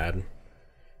 so bad.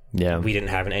 Yeah, we didn't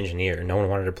have an engineer. No one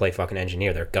wanted to play fucking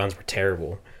engineer. Their guns were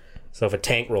terrible. So if a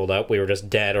tank rolled up, we were just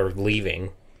dead or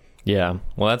leaving. Yeah,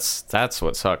 well, that's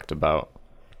what sucked about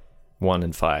 1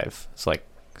 and 5. It's like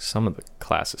some of the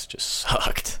classes just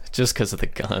sucked just because of the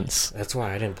guns. That's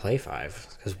why I didn't play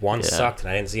 5, because 1 sucked and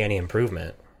I didn't see any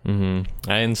improvement.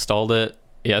 I installed it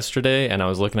yesterday and I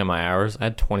was looking at my hours. I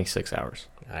had 26 hours.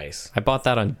 Nice. I bought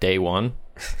that on day 1.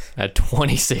 I had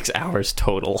 26 hours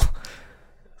total.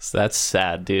 So that's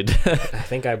sad, dude. I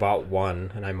think I bought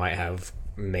 1 and I might have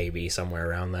maybe somewhere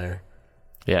around there.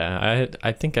 Yeah,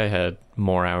 I think I had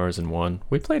more hours in 1.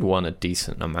 We played 1 a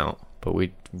decent amount, but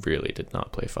we really did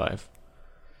not play 5.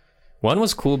 1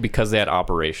 was cool because they had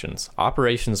operations.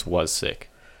 Operations was sick.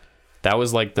 That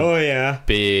was like the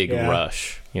big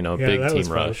rush, big team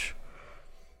rush.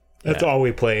 That's all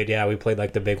we played. Yeah, we played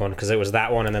like the big one because it was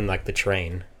that one and then like the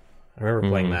train. I remember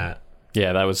playing that.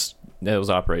 Yeah, that was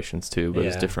Operations too, but it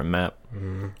was a different map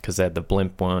because they had the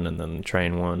blimp one and then the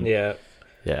train one. Yeah.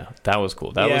 Yeah, that was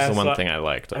cool. That was the one thing I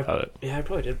liked about it. Yeah, I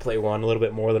probably did play 1 a little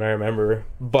bit more than I remember,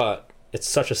 but it's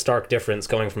such a stark difference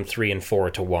going from 3 and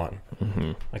 4 to 1.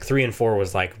 Mm-hmm. Like 3 and 4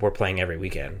 was like we're playing every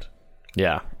weekend.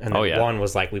 Yeah. And then 1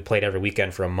 was like we played every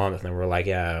weekend for a month, and then we're like,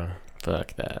 yeah,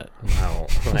 fuck that. Wow,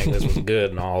 like this was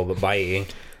good and all, but bye.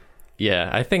 Yeah,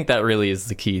 I think that really is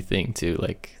the key thing too.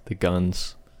 Like the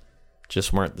guns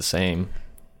just weren't the same.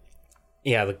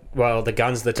 Yeah, the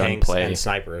guns, the tanks, and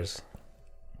snipers.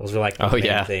 Those were like the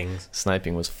main things.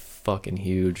 Sniping was fucking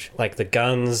huge. Like the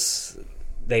guns,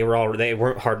 they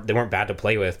weren't bad to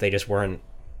play with. They just weren't.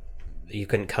 You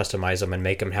couldn't customize them and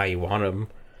make them how you want them.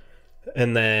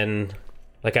 And then,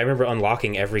 like I remember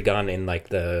unlocking every gun in like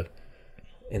the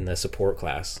support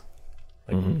class,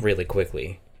 like really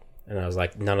quickly, and I was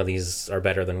like, none of these are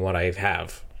better than what I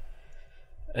have.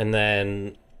 And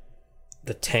then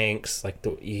the tanks, like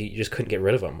you just couldn't get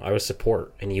rid of them. I was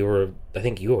support, and I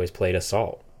think you always played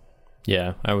assault.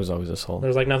 Yeah, I was always assault. There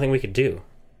was like nothing we could do.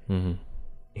 Mm-hmm.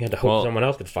 You had to hope someone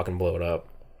else could fucking blow it up.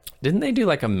 Didn't they do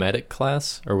like a medic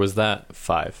class, or was that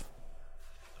 5?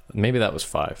 Maybe that was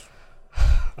 5.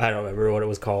 I don't remember what it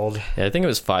was called. Yeah, I think it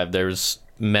was 5. There was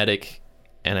medic,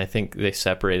 and I think they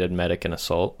separated medic and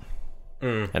assault.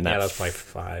 And that's probably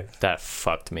 5. That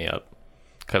fucked me up.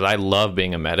 Because I love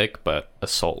being a medic, but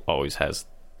assault always has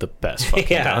the best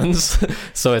fucking guns.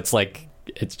 So it's like,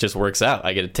 it just works out.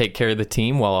 I get to take care of the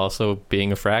team while also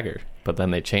being a fragger. But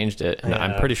then they changed it, and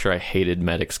I'm pretty sure I hated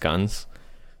medic's guns.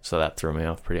 So that threw me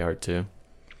off pretty hard too.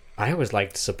 I always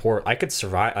liked support. I could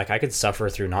survive, like I could suffer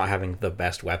through not having the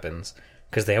best weapons.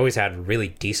 Because they always had really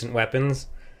decent weapons,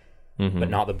 but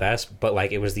not the best. But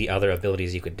like it was the other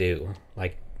abilities you could do.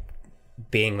 Like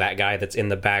being that guy that's in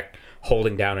the back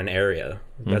holding down an area.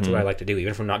 That's what I like to do, even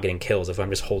if I'm not getting kills. If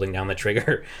I'm just holding down the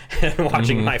trigger and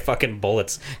watching my fucking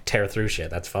bullets tear through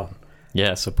shit, that's fun.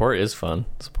 Yeah, support is fun.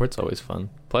 Support's always fun.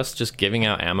 Plus, just giving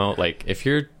out ammo. Like, if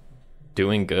you're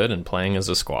doing good and playing as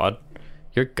a squad,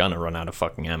 you're gonna run out of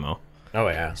fucking ammo. Oh,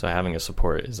 yeah. So having a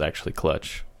support is actually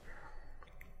clutch.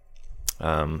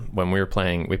 When we were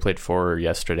playing, we played 4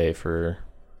 yesterday for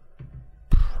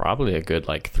probably a good,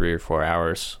 like, 3 or 4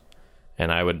 hours.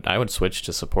 And I would switch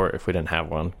to support if we didn't have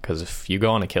one, because if you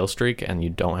go on a kill streak and you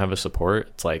don't have a support,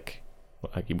 it's like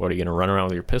what are you gonna run around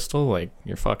with your pistol? Like,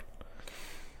 you're fucked.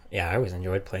 Yeah, I always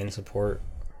enjoyed playing support.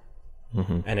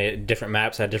 And different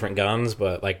maps had different guns,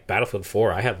 but like Battlefield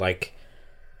 4, I had like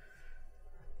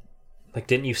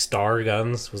didn't you star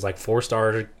guns? It was like 4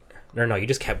 stars. No, you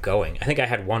just kept going. I think I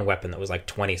had one weapon that was like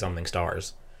 20 something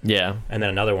stars. Yeah, and then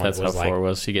another one that's was how 4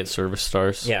 was. You get service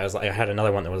stars. Yeah, it was like I had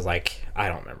another one that was like, I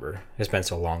don't remember. It's been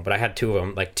so long, but I had 2 of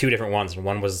them, like 2 different ones.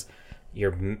 One was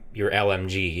your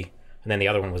LMG, and then the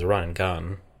other one was run and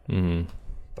gun.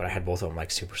 But I had both of them like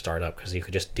super starred up because you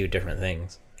could just do different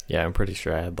things. Yeah, I'm pretty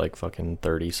sure I had like fucking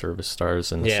 30 service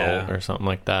stars in assault or something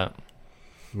like that.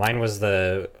 Mine was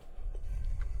I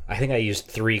think I used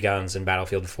 3 guns in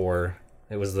Battlefield 4.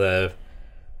 It was the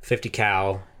 50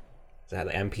 cal. Is that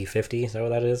the MP50? Is that what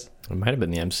that is? It might have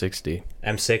been the M60.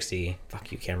 M60.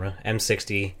 Fuck you, camera.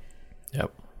 M60.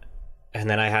 Yep. And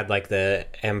then I had like the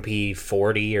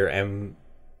MP40 or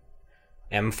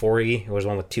M40. It was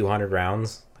one with 200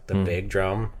 rounds, like the big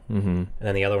drum. And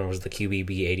then the other one was the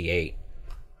QBB88.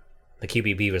 The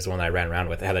QBB was the one that I ran around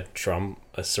with. It had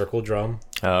a circle drum.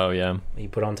 Oh, yeah. You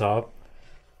put on top.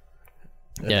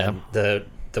 And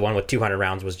the one with 200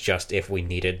 rounds was just if we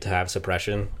needed to have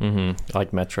suppression.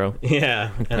 Like Metro.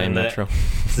 Yeah. And then Metro.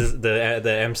 the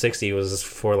M60 was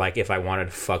for like if I wanted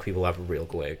to fuck people up real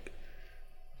quick.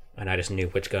 And I just knew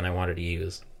which gun I wanted to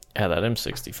use. Yeah, that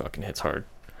M60 fucking hits hard.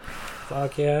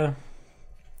 Fuck yeah.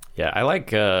 Yeah, I like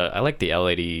the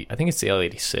L80. I think it's the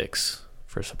L86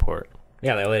 for support.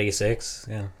 Yeah, the L86.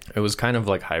 Yeah. It was kind of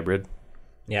like hybrid.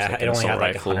 Yeah, it only had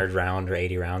like 100 rounds or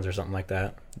 80 rounds or something like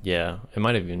that. Yeah, it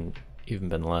might have even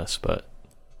been less, but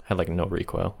had like no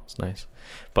recoil. It's nice.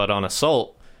 But on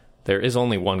assault, there is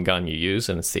only one gun you use,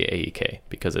 and it's the AEK,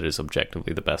 because it is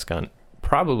objectively the best gun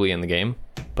probably in the game,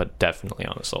 but definitely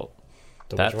on assault.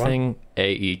 That thing,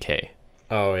 AEK.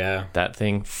 Oh yeah, that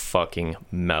thing fucking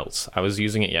melts. I was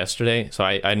using it yesterday. So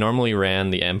I normally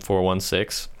ran the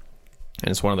M416,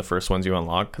 and it's one of the first ones you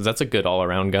unlock because that's a good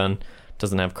all-around gun.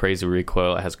 Doesn't have crazy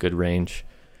recoil. It has good range.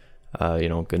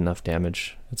 Good enough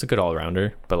damage. It's a good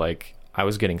all-rounder. But like, I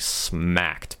was getting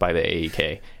smacked by the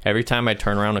AEK. Every time I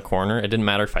turn around a corner, it didn't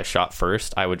matter if I shot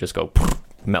first. I would just go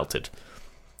melted.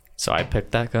 So I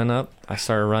picked that gun up. I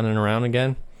started running around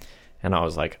again, and I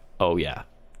was like, oh yeah,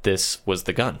 this was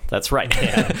the gun. That's right.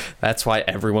 Yeah. That's why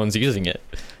everyone's using it.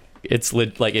 It's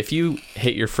like if you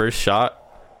hit your first shot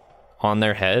on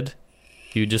their head,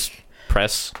 you just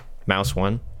press mouse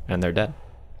 1 and they're dead.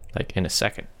 Like in a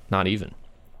second. Not even.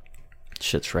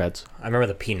 Shit shreds. I remember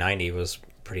the P90 was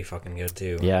pretty fucking good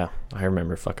too. Yeah, I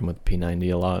remember fucking with the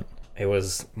P90 a lot. It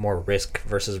was more risk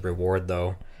versus reward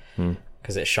though,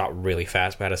 because it shot really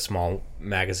fast but had a small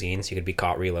magazine, so you could be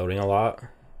caught reloading a lot.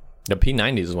 The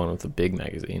P90 is the one with the big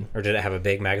magazine. Or did it have a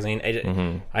big magazine? I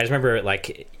just remember,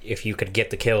 like, if you could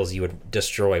get the kills, you would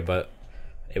destroy, but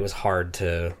it was hard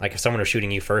to... Like, if someone was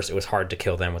shooting you first, it was hard to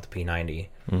kill them with the P90.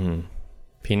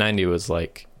 P90 was,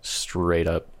 like, straight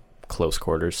up close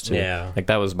quarters, too. Yeah. Like,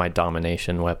 that was my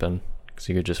domination weapon, because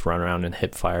you could just run around and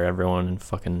hip fire everyone and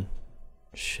fucking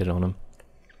shit on them.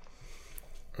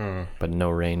 But no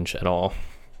range at all.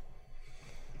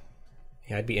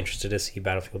 Yeah, I'd be interested to see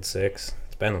Battlefield 6.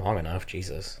 Been long enough,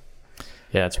 Jesus.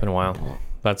 Yeah, it's been a while.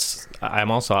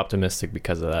 I'm also optimistic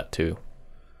because of that too,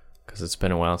 because it's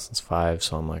been a while since 5,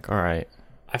 so I'm like, all right,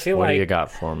 I feel what like do you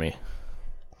got for me?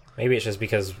 Maybe it's just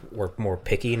because we're more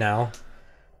picky now,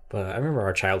 but I remember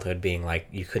our childhood being like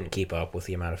you couldn't keep up with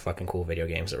the amount of fucking cool video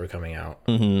games that were coming out.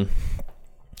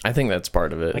 I think that's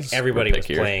part of it. Like everybody was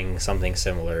playing something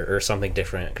similar or something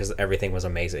different because everything was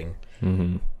amazing.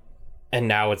 And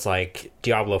now it's like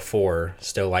Diablo 4,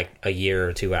 still like a year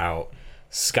or 2 out.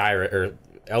 Skyrim or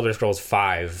Elder Scrolls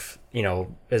 5,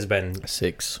 has been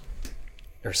 6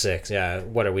 or 6. Yeah,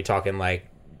 what are we talking, like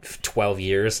 12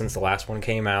 years since the last one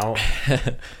came out?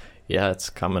 Yeah, it's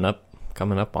coming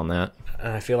up on that.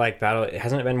 And I feel like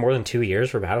hasn't it been more than 2 years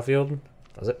for Battlefield?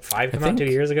 Was it 5 come out 2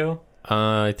 years ago?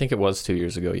 I think it was 2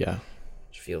 years ago. Yeah,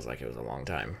 it feels like it was a long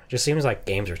time. It just seems like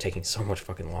games are taking so much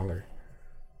fucking longer.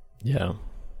 Yeah.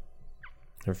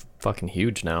 They're fucking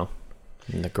huge now.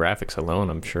 And the graphics alone,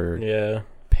 I'm sure. Yeah.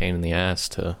 Pain in the ass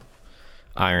to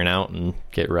iron out and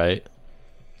get right.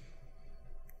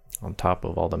 On top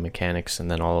of all the mechanics and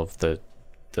then all of the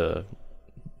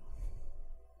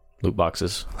loot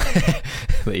boxes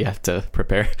that you have to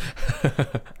prepare.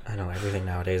 I know everything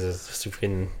nowadays is just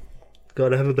freaking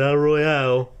gotta have a battle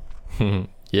royale.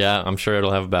 Yeah, I'm sure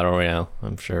it'll have a battle royale.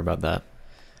 I'm sure about that.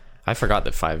 I forgot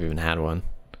that 5 even had one.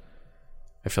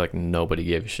 I feel like nobody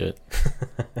gave a shit.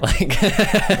 Like,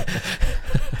 I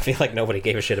feel like nobody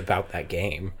gave a shit about that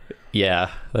game. Yeah,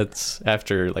 that's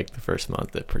after like the first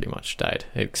month it pretty much died,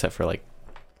 except for like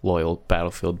loyal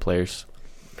Battlefield players.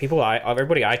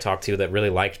 Everybody I talked to that really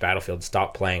liked Battlefield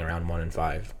stopped playing around 1 and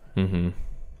 5. And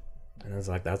I was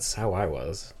like, that's how I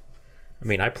was. I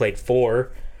mean, I played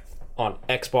 4 on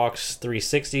Xbox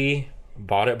 360.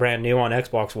 Bought it brand new on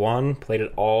Xbox One, played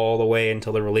it all the way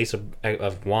until the release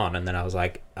of 1, and then I was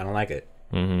like, I don't like it.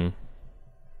 There's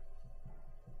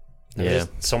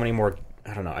just so many more,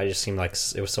 I don't know, I just seemed like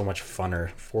it was so much funner.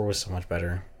 4 was so much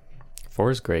better.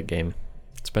 4 is a great game.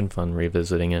 It's been fun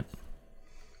revisiting it.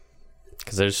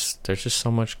 Because there's just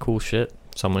so much cool shit.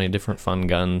 So many different fun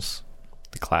guns.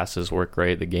 The classes work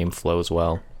great, the game flows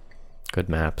well. Good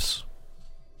maps.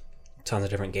 Tons of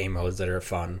different game modes that are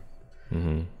fun.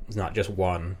 It's not just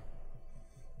one.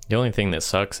 The only thing that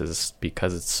sucks is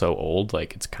because it's so old,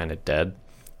 like it's kind of dead.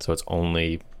 So it's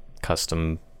only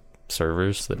custom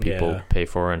servers that people pay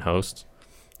for and host.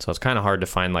 So it's kind of hard to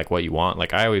find like what you want.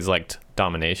 Like I always liked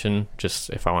Domination, just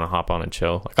if I want to hop on and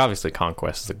chill. Like obviously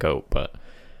Conquest is the GOAT, but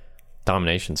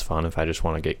Domination's fun if I just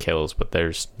want to get kills. But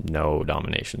there's no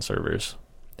Domination servers.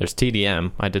 There's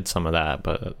TDM. I did some of that,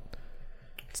 but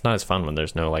it's not as fun when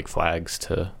there's no like flags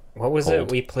to. What was it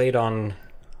we played on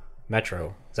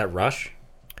Metro? Is that Rush?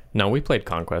 No, we played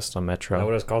Conquest on Metro. Is that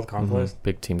what it was called? Conquest?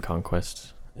 Big Team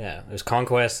Conquest. Yeah, it was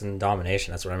Conquest and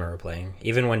Domination. That's what I remember playing.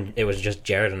 Even when it was just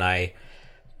Jared and I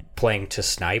playing to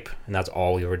snipe, and that's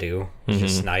all we would do,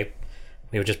 just snipe.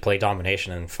 We would just play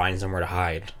Domination and find somewhere to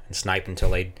hide and snipe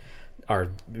until our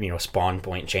spawn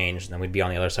point changed, and then we'd be on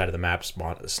the other side of the map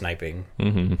sniping.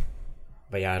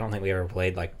 But yeah, I don't think we ever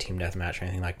played like Team Deathmatch or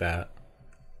anything like that.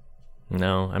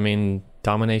 No, I mean,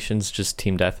 Domination's just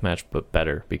team deathmatch, but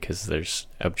better because there's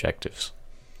objectives.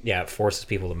 Yeah, it forces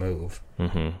people to move.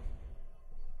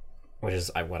 Which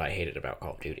is what I hated about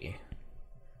Call of Duty.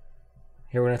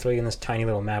 Here we're going to throw you in this tiny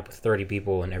little map with 30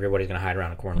 people and everybody's going to hide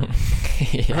around a corner.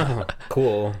 Yeah. Oh,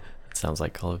 cool. It sounds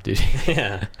like Call of Duty.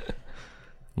 Yeah.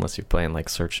 Unless you're playing like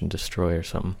Search and Destroy or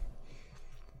something.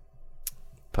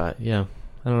 But yeah,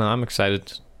 I don't know. I'm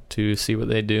excited to see what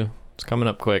they do. It's coming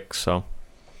up quick, so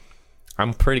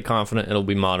I'm pretty confident it'll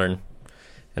be modern.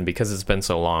 And because it's been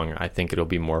so long, I think it'll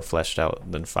be more fleshed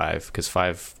out than 5. Because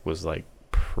 5 was like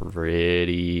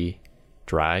pretty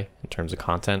dry in terms of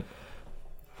content.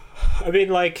 I mean,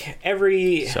 like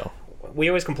we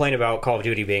always complain about Call of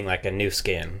Duty being like a new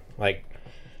skin. Like,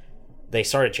 they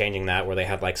started changing that where they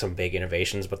had like some big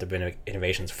innovations, but the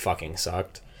innovations fucking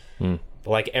sucked. But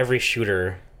like every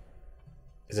shooter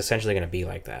is essentially going to be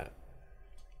like that,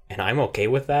 and I'm okay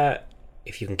with that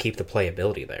if you can keep the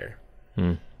playability there.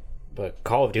 But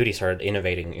Call of Duty started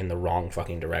innovating in the wrong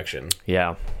fucking direction.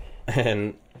 Yeah.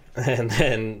 And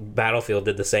then Battlefield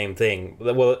did the same thing.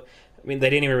 Well, I mean, they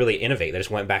didn't even really innovate. They just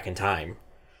went back in time.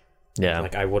 Yeah.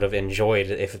 Like, I would have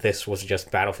enjoyed if this was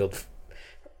just Battlefield.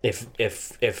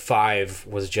 If 5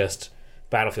 was just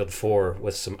Battlefield 4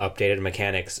 with some updated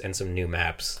mechanics and some new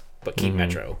maps, but keep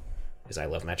Metro, because I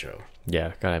love Metro.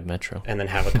 Yeah, gotta have Metro. And then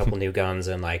have a couple new guns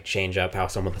and like change up how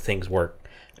some of the things work,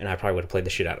 and I probably would have played the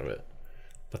shit out of it.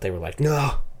 But they were like,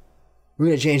 no, we're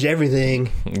gonna change everything.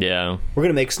 Yeah, we're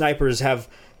gonna make snipers have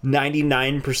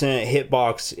 99%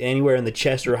 hitbox anywhere in the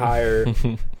chest or higher,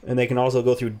 and they can also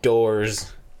go through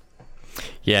doors.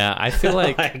 Yeah, I feel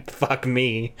like, like fuck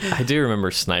me. I do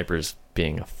remember snipers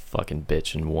being a fucking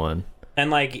bitch in 1. And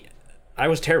like, I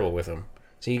was terrible with them.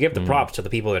 So you give the props to the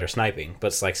people that are sniping, but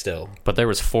it's like still. But there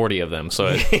was 40 of them, so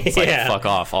it's like fuck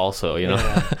off. Also, you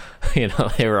know, you know,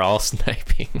 they were all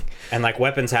sniping. And like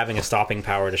weapons having a stopping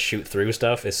power to shoot through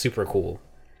stuff is super cool,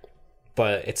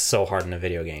 but it's so hard in a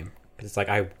video game. It's like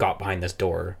I got behind this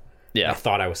door. Yeah, I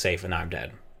thought I was safe, and now I'm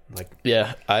dead. Like,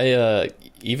 yeah, I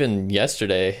even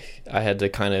yesterday I had to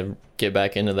kind of get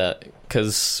back into that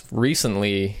because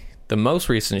recently the most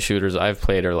recent shooters I've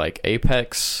played are like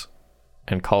Apex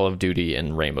and Call of Duty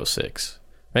and Rainbow Six.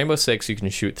 Rainbow Six you can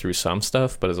shoot through some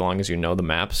stuff, but as long as you know the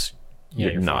maps,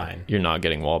 you're not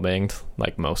getting wall banged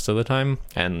like most of the time.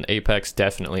 And Apex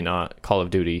definitely not. Call of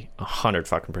Duty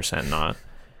 100% not.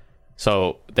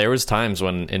 So there was times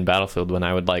when in Battlefield when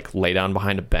I would like lay down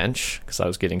behind a bench because I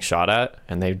was getting shot at,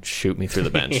 and they'd shoot me through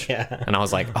the bench. And I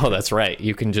was like, oh, that's right,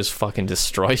 you can just fucking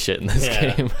destroy shit in this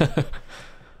game.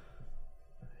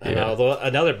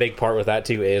 Another big part with that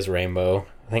too is Rainbow.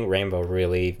 I think Rainbow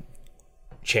really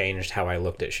changed how I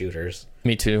looked at shooters.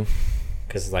 Me too.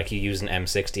 Because like you use an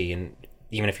M60, and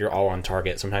even if you're all on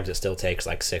target, sometimes it still takes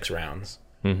like 6 rounds.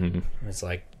 It's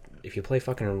like, if you play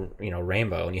fucking,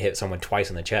 Rainbow and you hit someone twice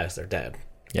in the chest, they're dead.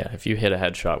 Yeah, if you hit a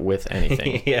headshot with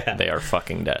anything, they are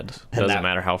fucking dead. It doesn't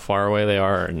matter how far away they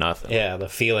are or nothing. Yeah, the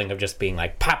feeling of just being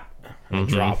like, pop, and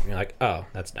drop. And you're like, oh,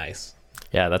 that's nice.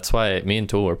 Yeah, that's why me and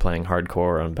Tool were playing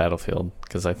hardcore on Battlefield,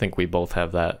 because I think we both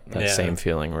have that same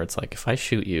feeling where it's like, if I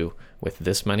shoot you with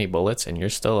this many bullets and you're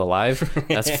still alive,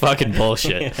 that's fucking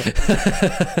bullshit.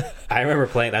 I remember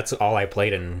playing, that's all I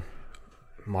played in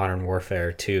Modern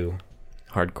Warfare 2.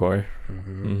 Hardcore.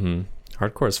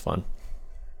 Hardcore is fun.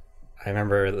 I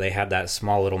remember they had that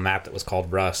small little map that was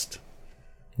called Rust.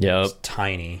 Yep. It was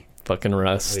tiny. Fucking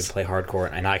Rust. We'd play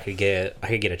hardcore, and I could get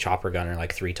a chopper gunner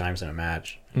like 3 times in a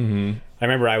match. I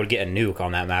remember I would get a nuke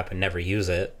on that map and never use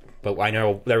it. But I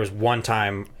know there was one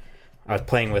time I was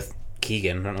playing with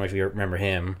Keegan. I don't know if you remember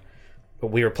him, but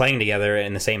we were playing together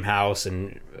in the same house,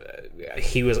 and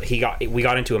we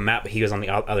got into a map, but he was on the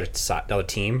other side, the other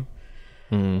team.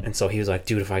 And so he was like,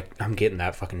 dude, I'm getting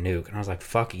that fucking nuke. And I was like,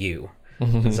 fuck you.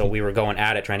 And so we were going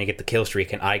at it, trying to get the kill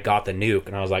streak, and I got the nuke.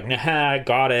 And I was like, nah, I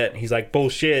got it. And he's like,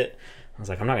 bullshit. I was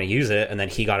like, I'm not going to use it. And then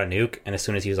he got a nuke. And as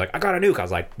soon as he was like, I got a nuke, I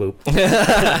was like, boop.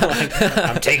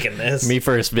 I'm taking this. Me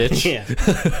first, bitch. Yeah.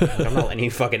 I'm not letting you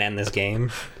fucking end this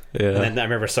game. Yeah. And then I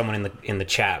remember someone in the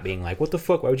chat being like, what the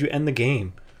fuck? Why would you end the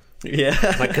game? Yeah.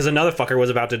 Like, because another fucker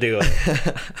was about to do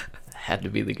it. Had to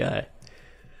be the guy.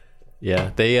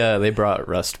 Yeah, they brought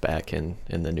Rust back in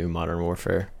the new Modern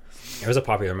Warfare. It was a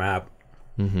popular map.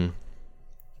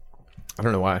 I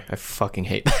don't know why. I fucking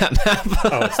hate that map.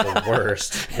 Oh, it's the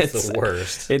worst. It's the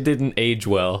worst. It didn't age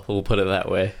well, we'll put it that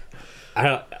way.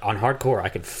 On hardcore, I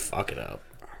could fuck it up.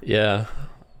 Yeah.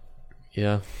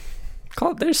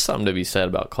 There's something to be said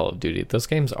about Call of Duty. Those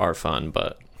games are fun,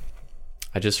 but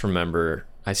I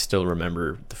still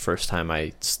remember the first time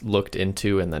I looked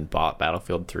into and then bought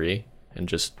Battlefield 3 and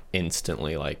just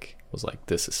instantly was like,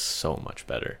 this is so much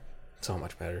better. So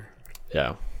much better.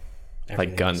 Yeah.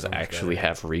 Like guns actually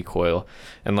have recoil,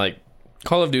 and like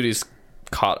Call of Duty's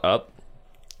caught up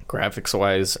graphics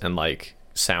wise and like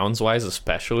sounds wise,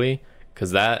 especially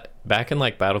because that back in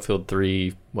like Battlefield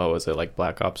 3, what was it, like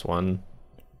Black Ops 1,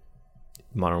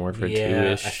 Modern Warfare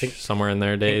 2-ish, I think somewhere in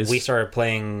their days. We started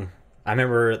playing. I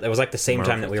remember it was like the same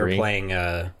Modern time that we Warfare were 3. playing.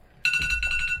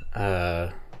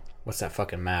 What's that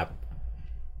fucking map?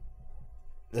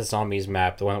 The zombies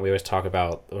map, the one that we always talk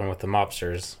about, the one with the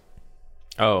mobsters.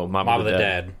 Oh, Mob of the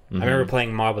Dead. I remember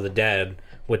playing Mob of the Dead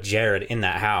with Jared in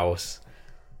that house,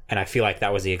 and I feel like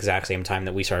that was the exact same time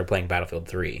that we started playing Battlefield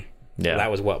 3. Yeah. So that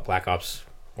was what, Black Ops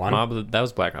 1? That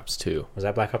was Black Ops 2. Was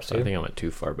that Black Ops 2? I think I went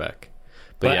too far back.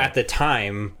 But at the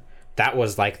time, that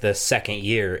was like the second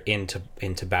year into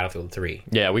Battlefield 3.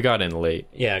 Yeah, we got in late.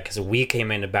 Yeah, because we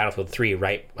came into Battlefield 3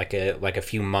 right like a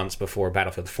few months before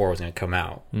Battlefield 4 was going to come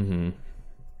out. Mm-hmm.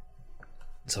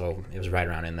 So it was right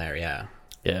around in there, yeah.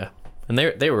 Yeah, and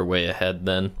they were way ahead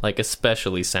then, like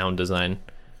especially sound design.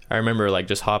 I remember like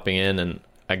just hopping in and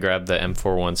I grabbed the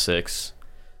M416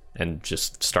 and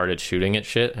just started shooting at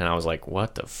shit, and I was like,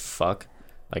 what the fuck?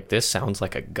 Like, this sounds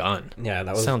like a gun. Yeah,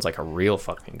 that sounds like a real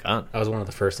fucking gun. That was one of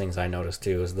the first things I noticed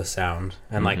too, was the sound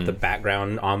and like the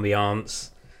background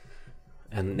ambiance,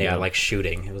 and like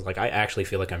shooting. It was like I actually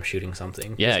feel like I'm shooting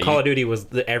something. Yeah, Call of Duty was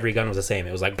every gun was the same.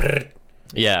 It was like brrr,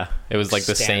 yeah, it was like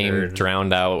standard, the same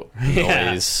drowned out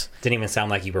noise. Didn't even sound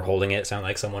like you were holding it. It sounded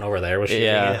like someone over there was shooting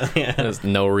it. Yeah, there's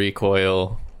no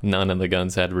recoil. None of the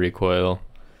guns had recoil.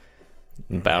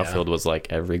 Battlefield was like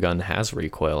every gun has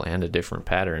recoil and a different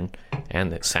pattern,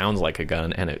 and it sounds like a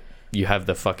gun, and you have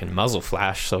the fucking muzzle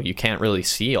flash, so you can't really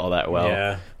see all that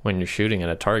well when you're shooting at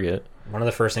a target. One of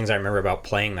the first things I remember about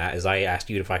playing that is I asked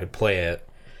you if I could play it.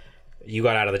 You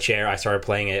got out of the chair, I started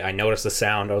playing it, I noticed the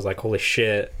sound, I was like, holy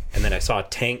shit, and then I saw a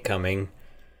tank coming,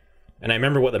 and I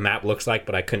remember what the map looks like,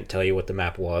 but I couldn't tell you what the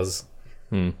map was.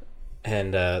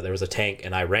 And there was a tank,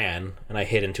 and I ran, and I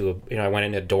hid into I went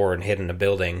in a door and hid in a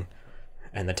building,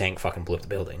 and the tank fucking blew up the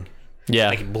building. Yeah.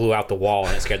 Like, it blew out the wall,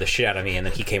 and it scared the shit out of me, and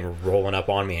then he came rolling up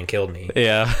on me and killed me.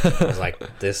 Yeah. I was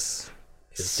like, this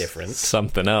is different.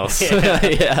 Something else.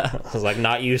 Yeah. I was like,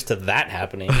 not used to that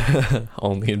happening.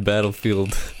 Only in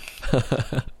Battlefield.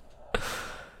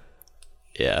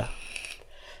 Yeah.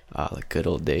 The good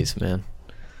old days, man.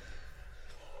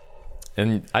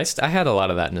 And I had a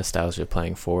lot of that nostalgia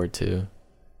playing forward too,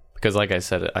 because like I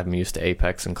said, I'm used to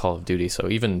Apex and Call of Duty, so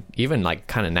even like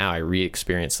kind of now I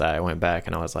re-experienced that. I went back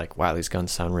and I was like, wow, these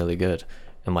guns sound really good.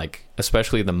 And like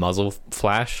especially the muzzle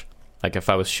flash, like if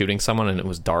I was shooting someone and it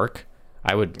was dark,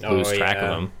 I would lose track of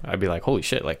them. I'd be like, holy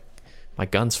shit, like my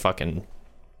gun's fucking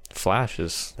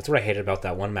flashes. That's what I hated about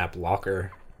that one map,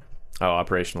 Locker. Oh,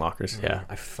 Operation Lockers. Yeah,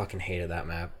 I fucking hated that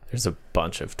map. There's a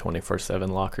bunch of 24/7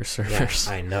 locker servers.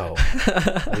 Yeah, I know.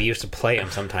 We used to play them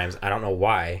sometimes. I don't know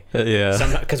why.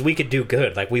 Yeah. Because we could do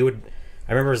good. Like, we would...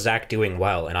 I remember Zach doing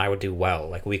well, and I would do well.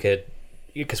 Like, we could...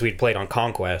 Because we'd played on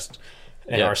Conquest,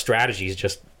 and our strategies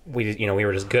just... we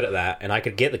were just good at that. And I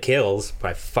could get the kills, but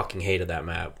I fucking hated that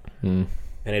map. And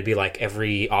it'd be like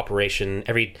every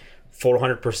 400%,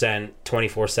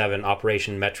 24/7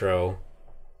 Operation Metro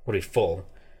would be full.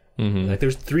 Like,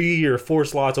 there's 3 or 4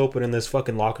 slots open in this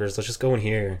fucking lockers. Let's just go in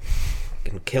here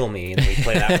and kill me. And then we'd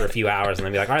play that for a few hours and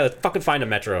then be like, all right, let's fucking find a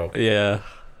Metro. Yeah.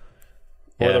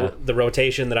 Or the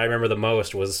rotation that I remember the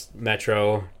most was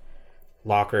Metro,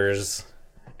 lockers,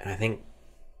 and I think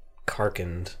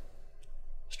Karkand.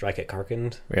 Strike at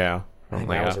Karkand. Yeah. I think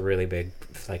that was a really big,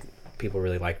 like, people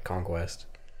really liked Conquest.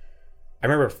 I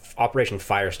remember Operation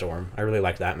Firestorm. I really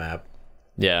liked that map.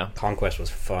 Yeah. Conquest was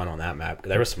fun on that map.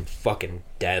 There was some fucking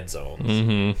dead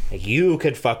zones. Like, you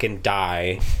could fucking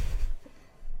die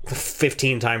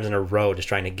 15 times in a row just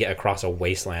trying to get across a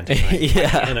wasteland to find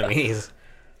enemies.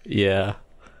 Yeah.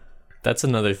 That's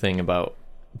another thing about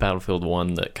Battlefield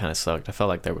 1 that kind of sucked. I felt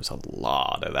like there was a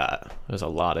lot of that. There was a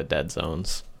lot of dead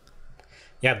zones.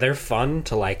 Yeah, they're fun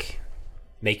to, like,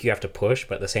 make you have to push,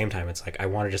 but at the same time, it's like, I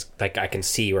want to just, like, I can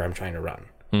see where I'm trying to run.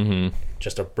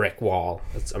 Just a brick wall.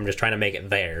 I'm just trying to make it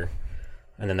there,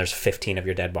 and then there's 15 of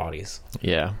your dead bodies.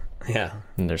 Yeah. Yeah.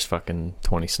 And there's fucking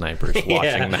 20 snipers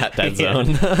watching that dead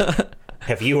zone.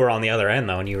 If you were on the other end,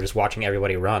 though, and you were just watching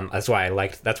everybody run, that's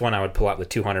when I would pull out the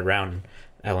 200 round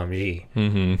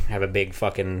LMG. Have a big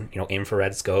fucking,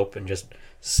 infrared scope and just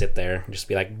sit there and just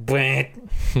be like, wait,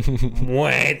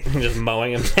 and just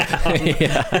mowing them down.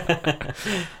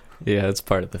 Yeah, it's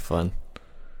part of the fun.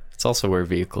 It's also where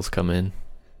vehicles come in,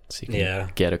 so you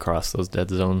can get across those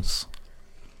dead zones.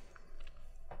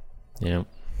 Yeah.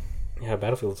 Yeah,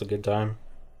 Battlefield's a good time.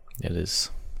 It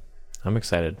is. I'm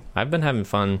excited. I've been having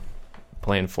fun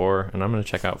playing 4, and I'm going to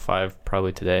check out 5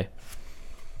 probably today.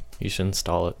 You should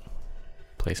install it.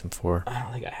 Play some 4. I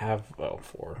don't think I have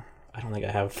 4. I don't think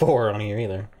I have 4 on here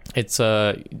either. It's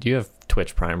you have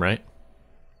Twitch Prime, right?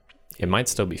 It might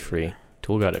still be free.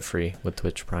 Tool got it free with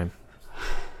Twitch Prime.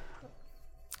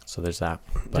 So there's that.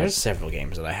 But there's several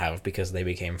games that I have because they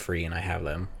became free and I have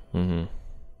them.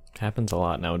 Happens a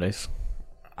lot nowadays.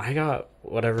 I got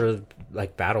whatever,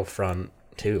 like, Battlefront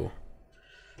 2.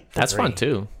 That's fun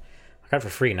too. I got it for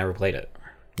free, never played it.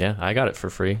 Yeah, I got it for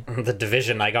free. The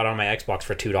Division I got on my Xbox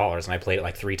for $2 and I played it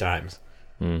like 3 times.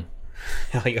 All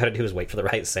you gotta do is wait for the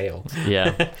right sale.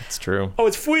 Yeah, it's true. Oh,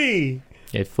 it's free!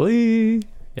 It's free!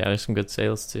 Yeah, there's some good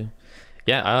sales too.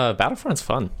 Yeah, Battlefront's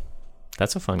fun.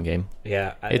 That's a fun game.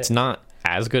 Yeah. It's not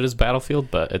as good as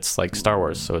Battlefield, but it's like Star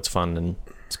Wars, so it's fun and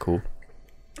it's cool.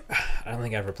 I don't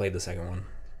think I ever played the second one.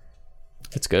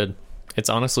 It's good. It's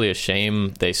honestly a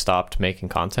shame they stopped making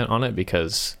content on it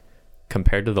because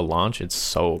compared to the launch, it's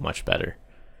so much better.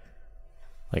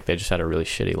 Like, they just had a really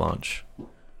shitty launch.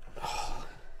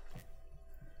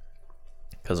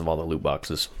 Because of all the loot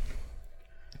boxes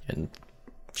and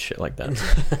shit like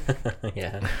that.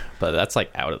 Yeah. But that's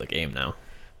like out of the game now.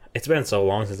 It's been so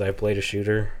long since I played a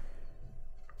shooter.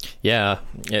 Yeah,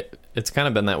 it's kind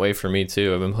of been that way for me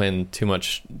too. I've been playing too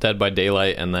much Dead by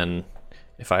Daylight, and then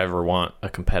if I ever want a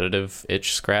competitive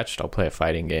itch scratched, I'll play a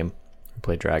fighting game. I'll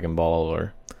play Dragon Ball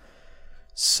or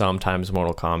sometimes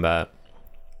Mortal Kombat.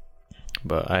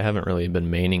 But I haven't really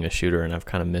been maining a shooter, and I've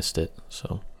kind of missed it.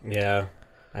 So yeah,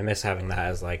 I miss having that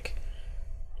as like,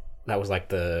 that was like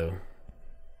the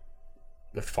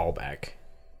fallback.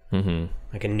 Mm-hmm.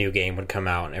 Like a new game would come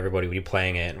out and everybody would be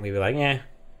playing it, and we'd be like, "Yeah,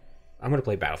 I'm gonna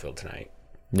play Battlefield tonight."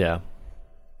 Yeah.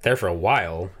 There for a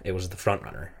while, it was the front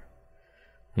runner.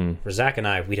 For Zach and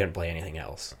I, we didn't play anything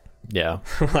else. Yeah.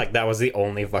 Like, that was the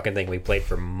only fucking thing we played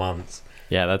for months.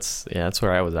 Yeah, that's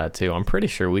where I was at too. I'm pretty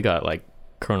sure we got like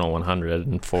Colonel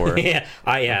 104. Yeah,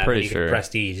 I'm pretty sure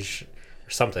Prestige or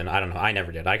something. I don't know. I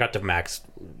never did. I got to max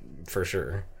for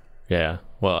sure. Yeah.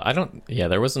 Well, I don't. Yeah,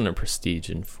 there wasn't a Prestige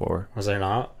in 4. Was there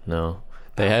not? No.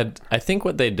 They had. I think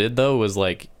what they did though was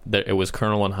like it was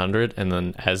Colonel 100, and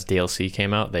then as DLC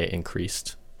came out, they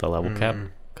increased the level cap.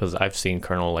 Because I've seen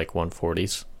Colonel like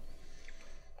 140s.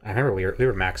 I remember we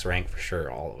were max rank for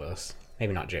sure, all of us.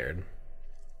 Maybe not Jared.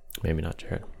 Maybe not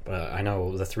Jared. But I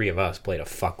know the three of us played a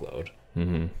fuckload.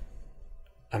 Mm-hmm.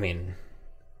 I mean,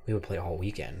 we would play all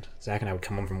weekend. Zach and I would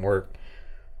come home from work,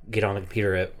 get on the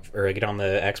computer or get on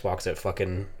the Xbox at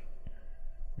fucking,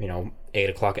 8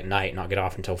 o'clock at night, not get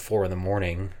off until 4 in the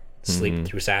morning, sleep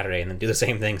through Saturday, and then do the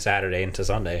same thing Saturday into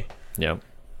Sunday. Yep.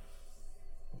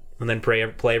 And then play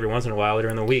every once in a while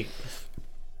during the week.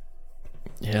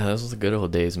 Yeah, those were the good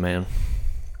old days, man.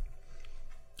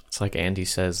 It's like Andy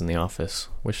says in The Office.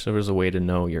 Wish there was a way to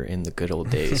know you're in the good old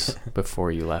days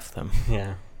before you left them.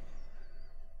 Yeah.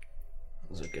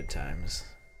 Those are good times.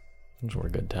 Those were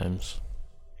good times.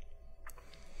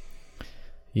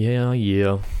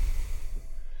 Yeah.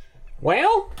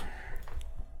 Well?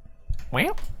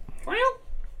 What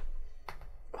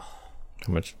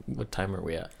time are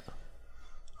we at?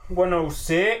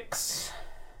 106.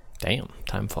 Damn,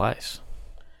 time flies.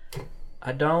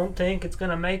 I don't think it's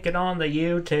gonna make it on the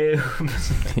YouTube.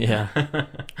 Yeah.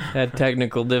 Had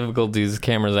technical difficulties,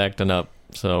 camera's acting up,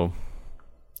 so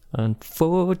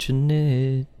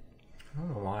unfortunate. I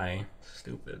don't know why.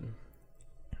 Stupid.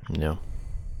 No.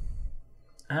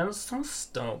 I'm so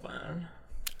stupid.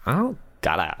 Oh,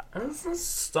 gotta. I'm so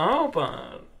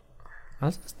stupid.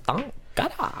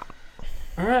 Gotta.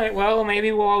 Alright, well, maybe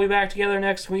we'll all be back together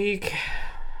next week.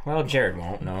 Well, Jared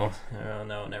won't, no.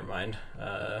 No, never mind.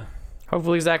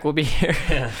 Hopefully Zach will be here.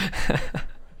 Yeah.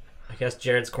 I guess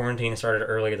Jared's quarantine started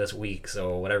earlier this week,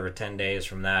 so whatever 10 days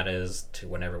from that is to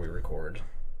whenever we record.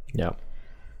 Yep.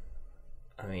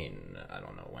 I mean, I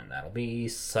don't know when that'll be,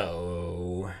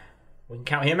 so we can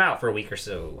count him out for a week or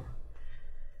so.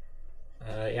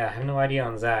 Yeah, I have no idea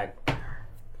on Zach.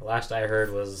 The last I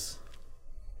heard was,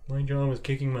 my job was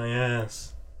kicking my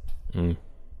ass.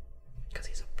 Because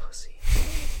he's a pussy.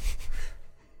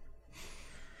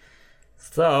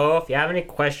 So, if you have any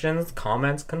questions,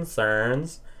 comments,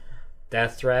 concerns,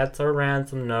 death threats, or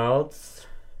ransom notes,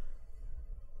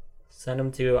 send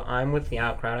them to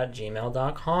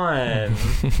imwiththeoutcrowd@gmail.com.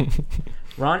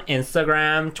 We're on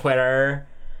Instagram, Twitter,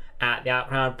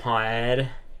 @theoutcrowdpod.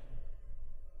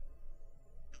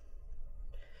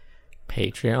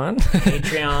 Patreon,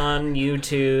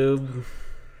 YouTube.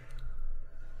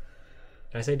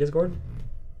 Did I say Discord?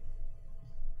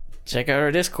 check out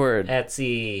our Discord.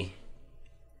 Etsy.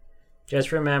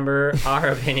 Just remember, our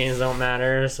opinions don't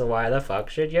matter, so why the fuck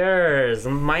should yours?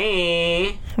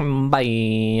 Bye.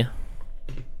 Bye.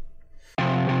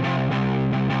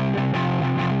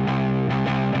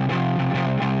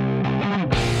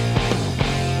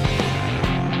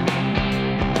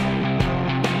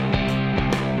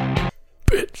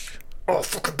 Bitch. Oh,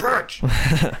 fucking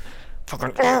bitch.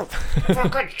 Fucking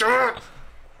Fucking shit.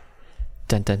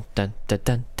 dun dun dun dun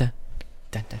dun dun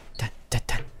dun dun dun dun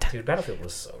dun. Dude, Battlefield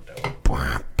was so dope.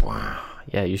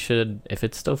 Yeah, you should. If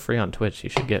it's still free on Twitch, you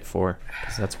should get 4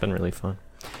 because that's been really fun.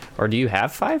 Or do you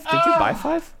have 5? Did you buy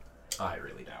 5? I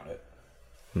really doubt it.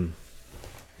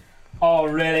 Oh,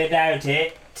 really doubt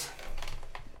it.